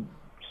going to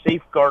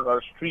safeguard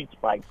our streets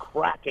by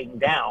cracking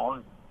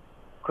down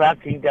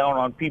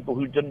on people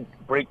who didn't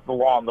break the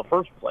law in the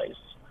first place.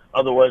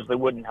 Otherwise, they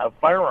wouldn't have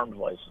firearms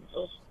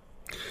licenses.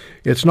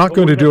 It's not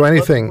going to do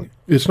anything.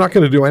 It's not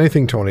going to do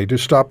anything, Tony, to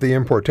stop the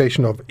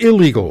importation of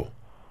illegal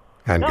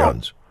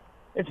handguns.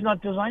 No, it's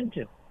not designed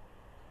to.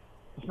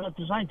 It's not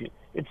designed to.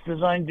 It's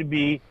designed to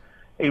be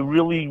a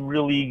really,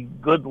 really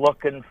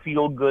good-looking,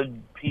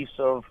 feel-good piece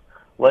of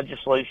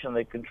legislation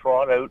they can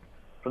trot out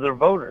for their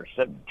voters.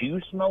 Do you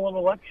smell an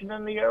election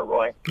in the air,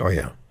 Roy? Oh,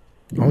 yeah,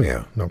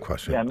 no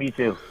question. Yeah, me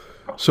too.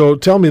 So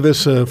tell me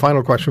this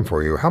final question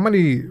for you. How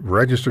many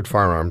registered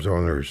firearms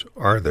owners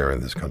are there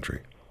in this country?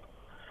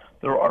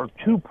 There are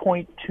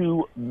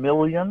 2.2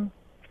 million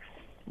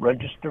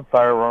registered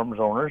firearms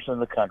owners in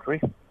the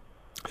country.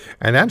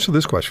 And answer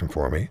this question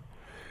for me.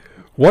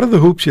 What are the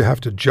hoops you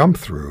have to jump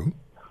through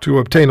to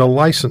obtain a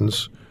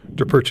license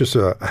to purchase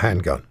a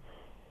handgun?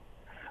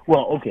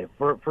 Well, okay,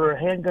 for a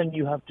handgun,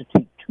 you have to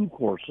take two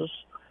courses.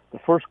 The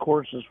first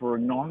course is for a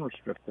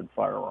non-restricted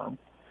firearm.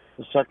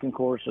 The second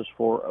course is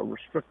for a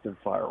restricted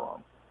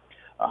firearm.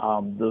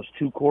 Those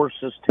two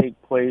courses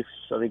take place,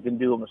 so they can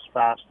do them as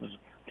fast as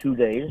 2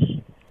 days,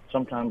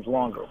 sometimes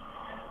longer.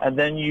 And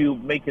then you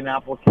make an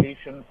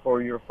application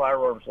for your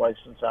firearms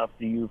license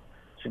after you've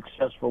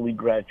successfully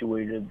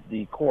graduated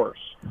the course.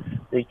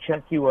 They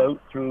check you out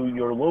through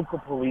your local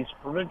police,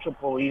 provincial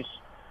police,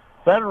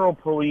 federal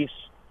police,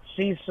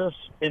 CSIS,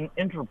 and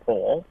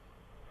Interpol.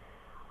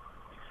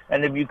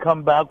 And if you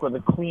come back with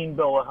a clean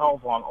bill of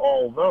health on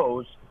all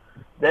those,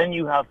 then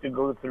you have to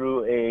go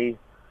through a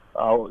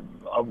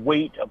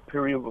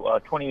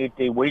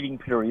 28-day waiting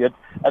period,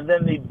 and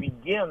then they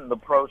begin the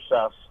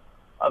process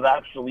of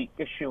actually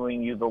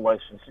issuing you the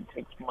license. It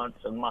takes months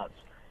and months.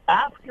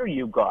 After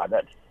you got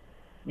it,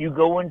 you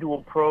go into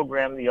a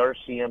program the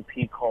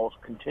RCMP calls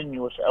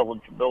continuous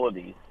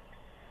eligibility,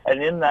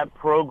 and in that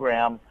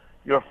program,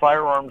 your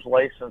firearms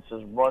license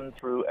is run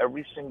through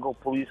every single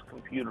police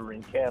computer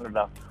in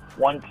Canada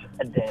once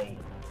a day,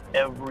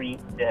 every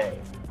day,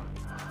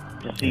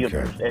 to see if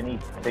there's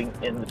anything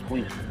in the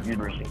police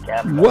computers in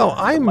Canada. Well,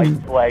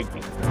 might flag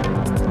you.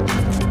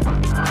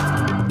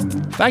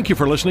 Thank you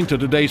for listening to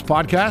today's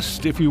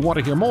podcast. If you want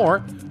to hear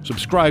more,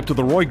 subscribe to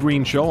The Roy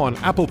Green Show on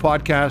Apple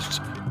Podcasts,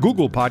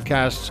 Google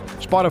Podcasts,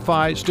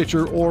 Spotify,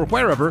 Stitcher, or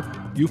wherever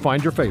you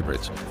find your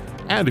favorites.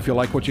 And if you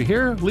like what you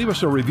hear, leave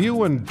us a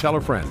review and tell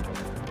a friend.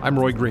 I'm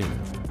Roy Green.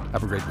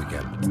 Have a great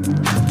weekend.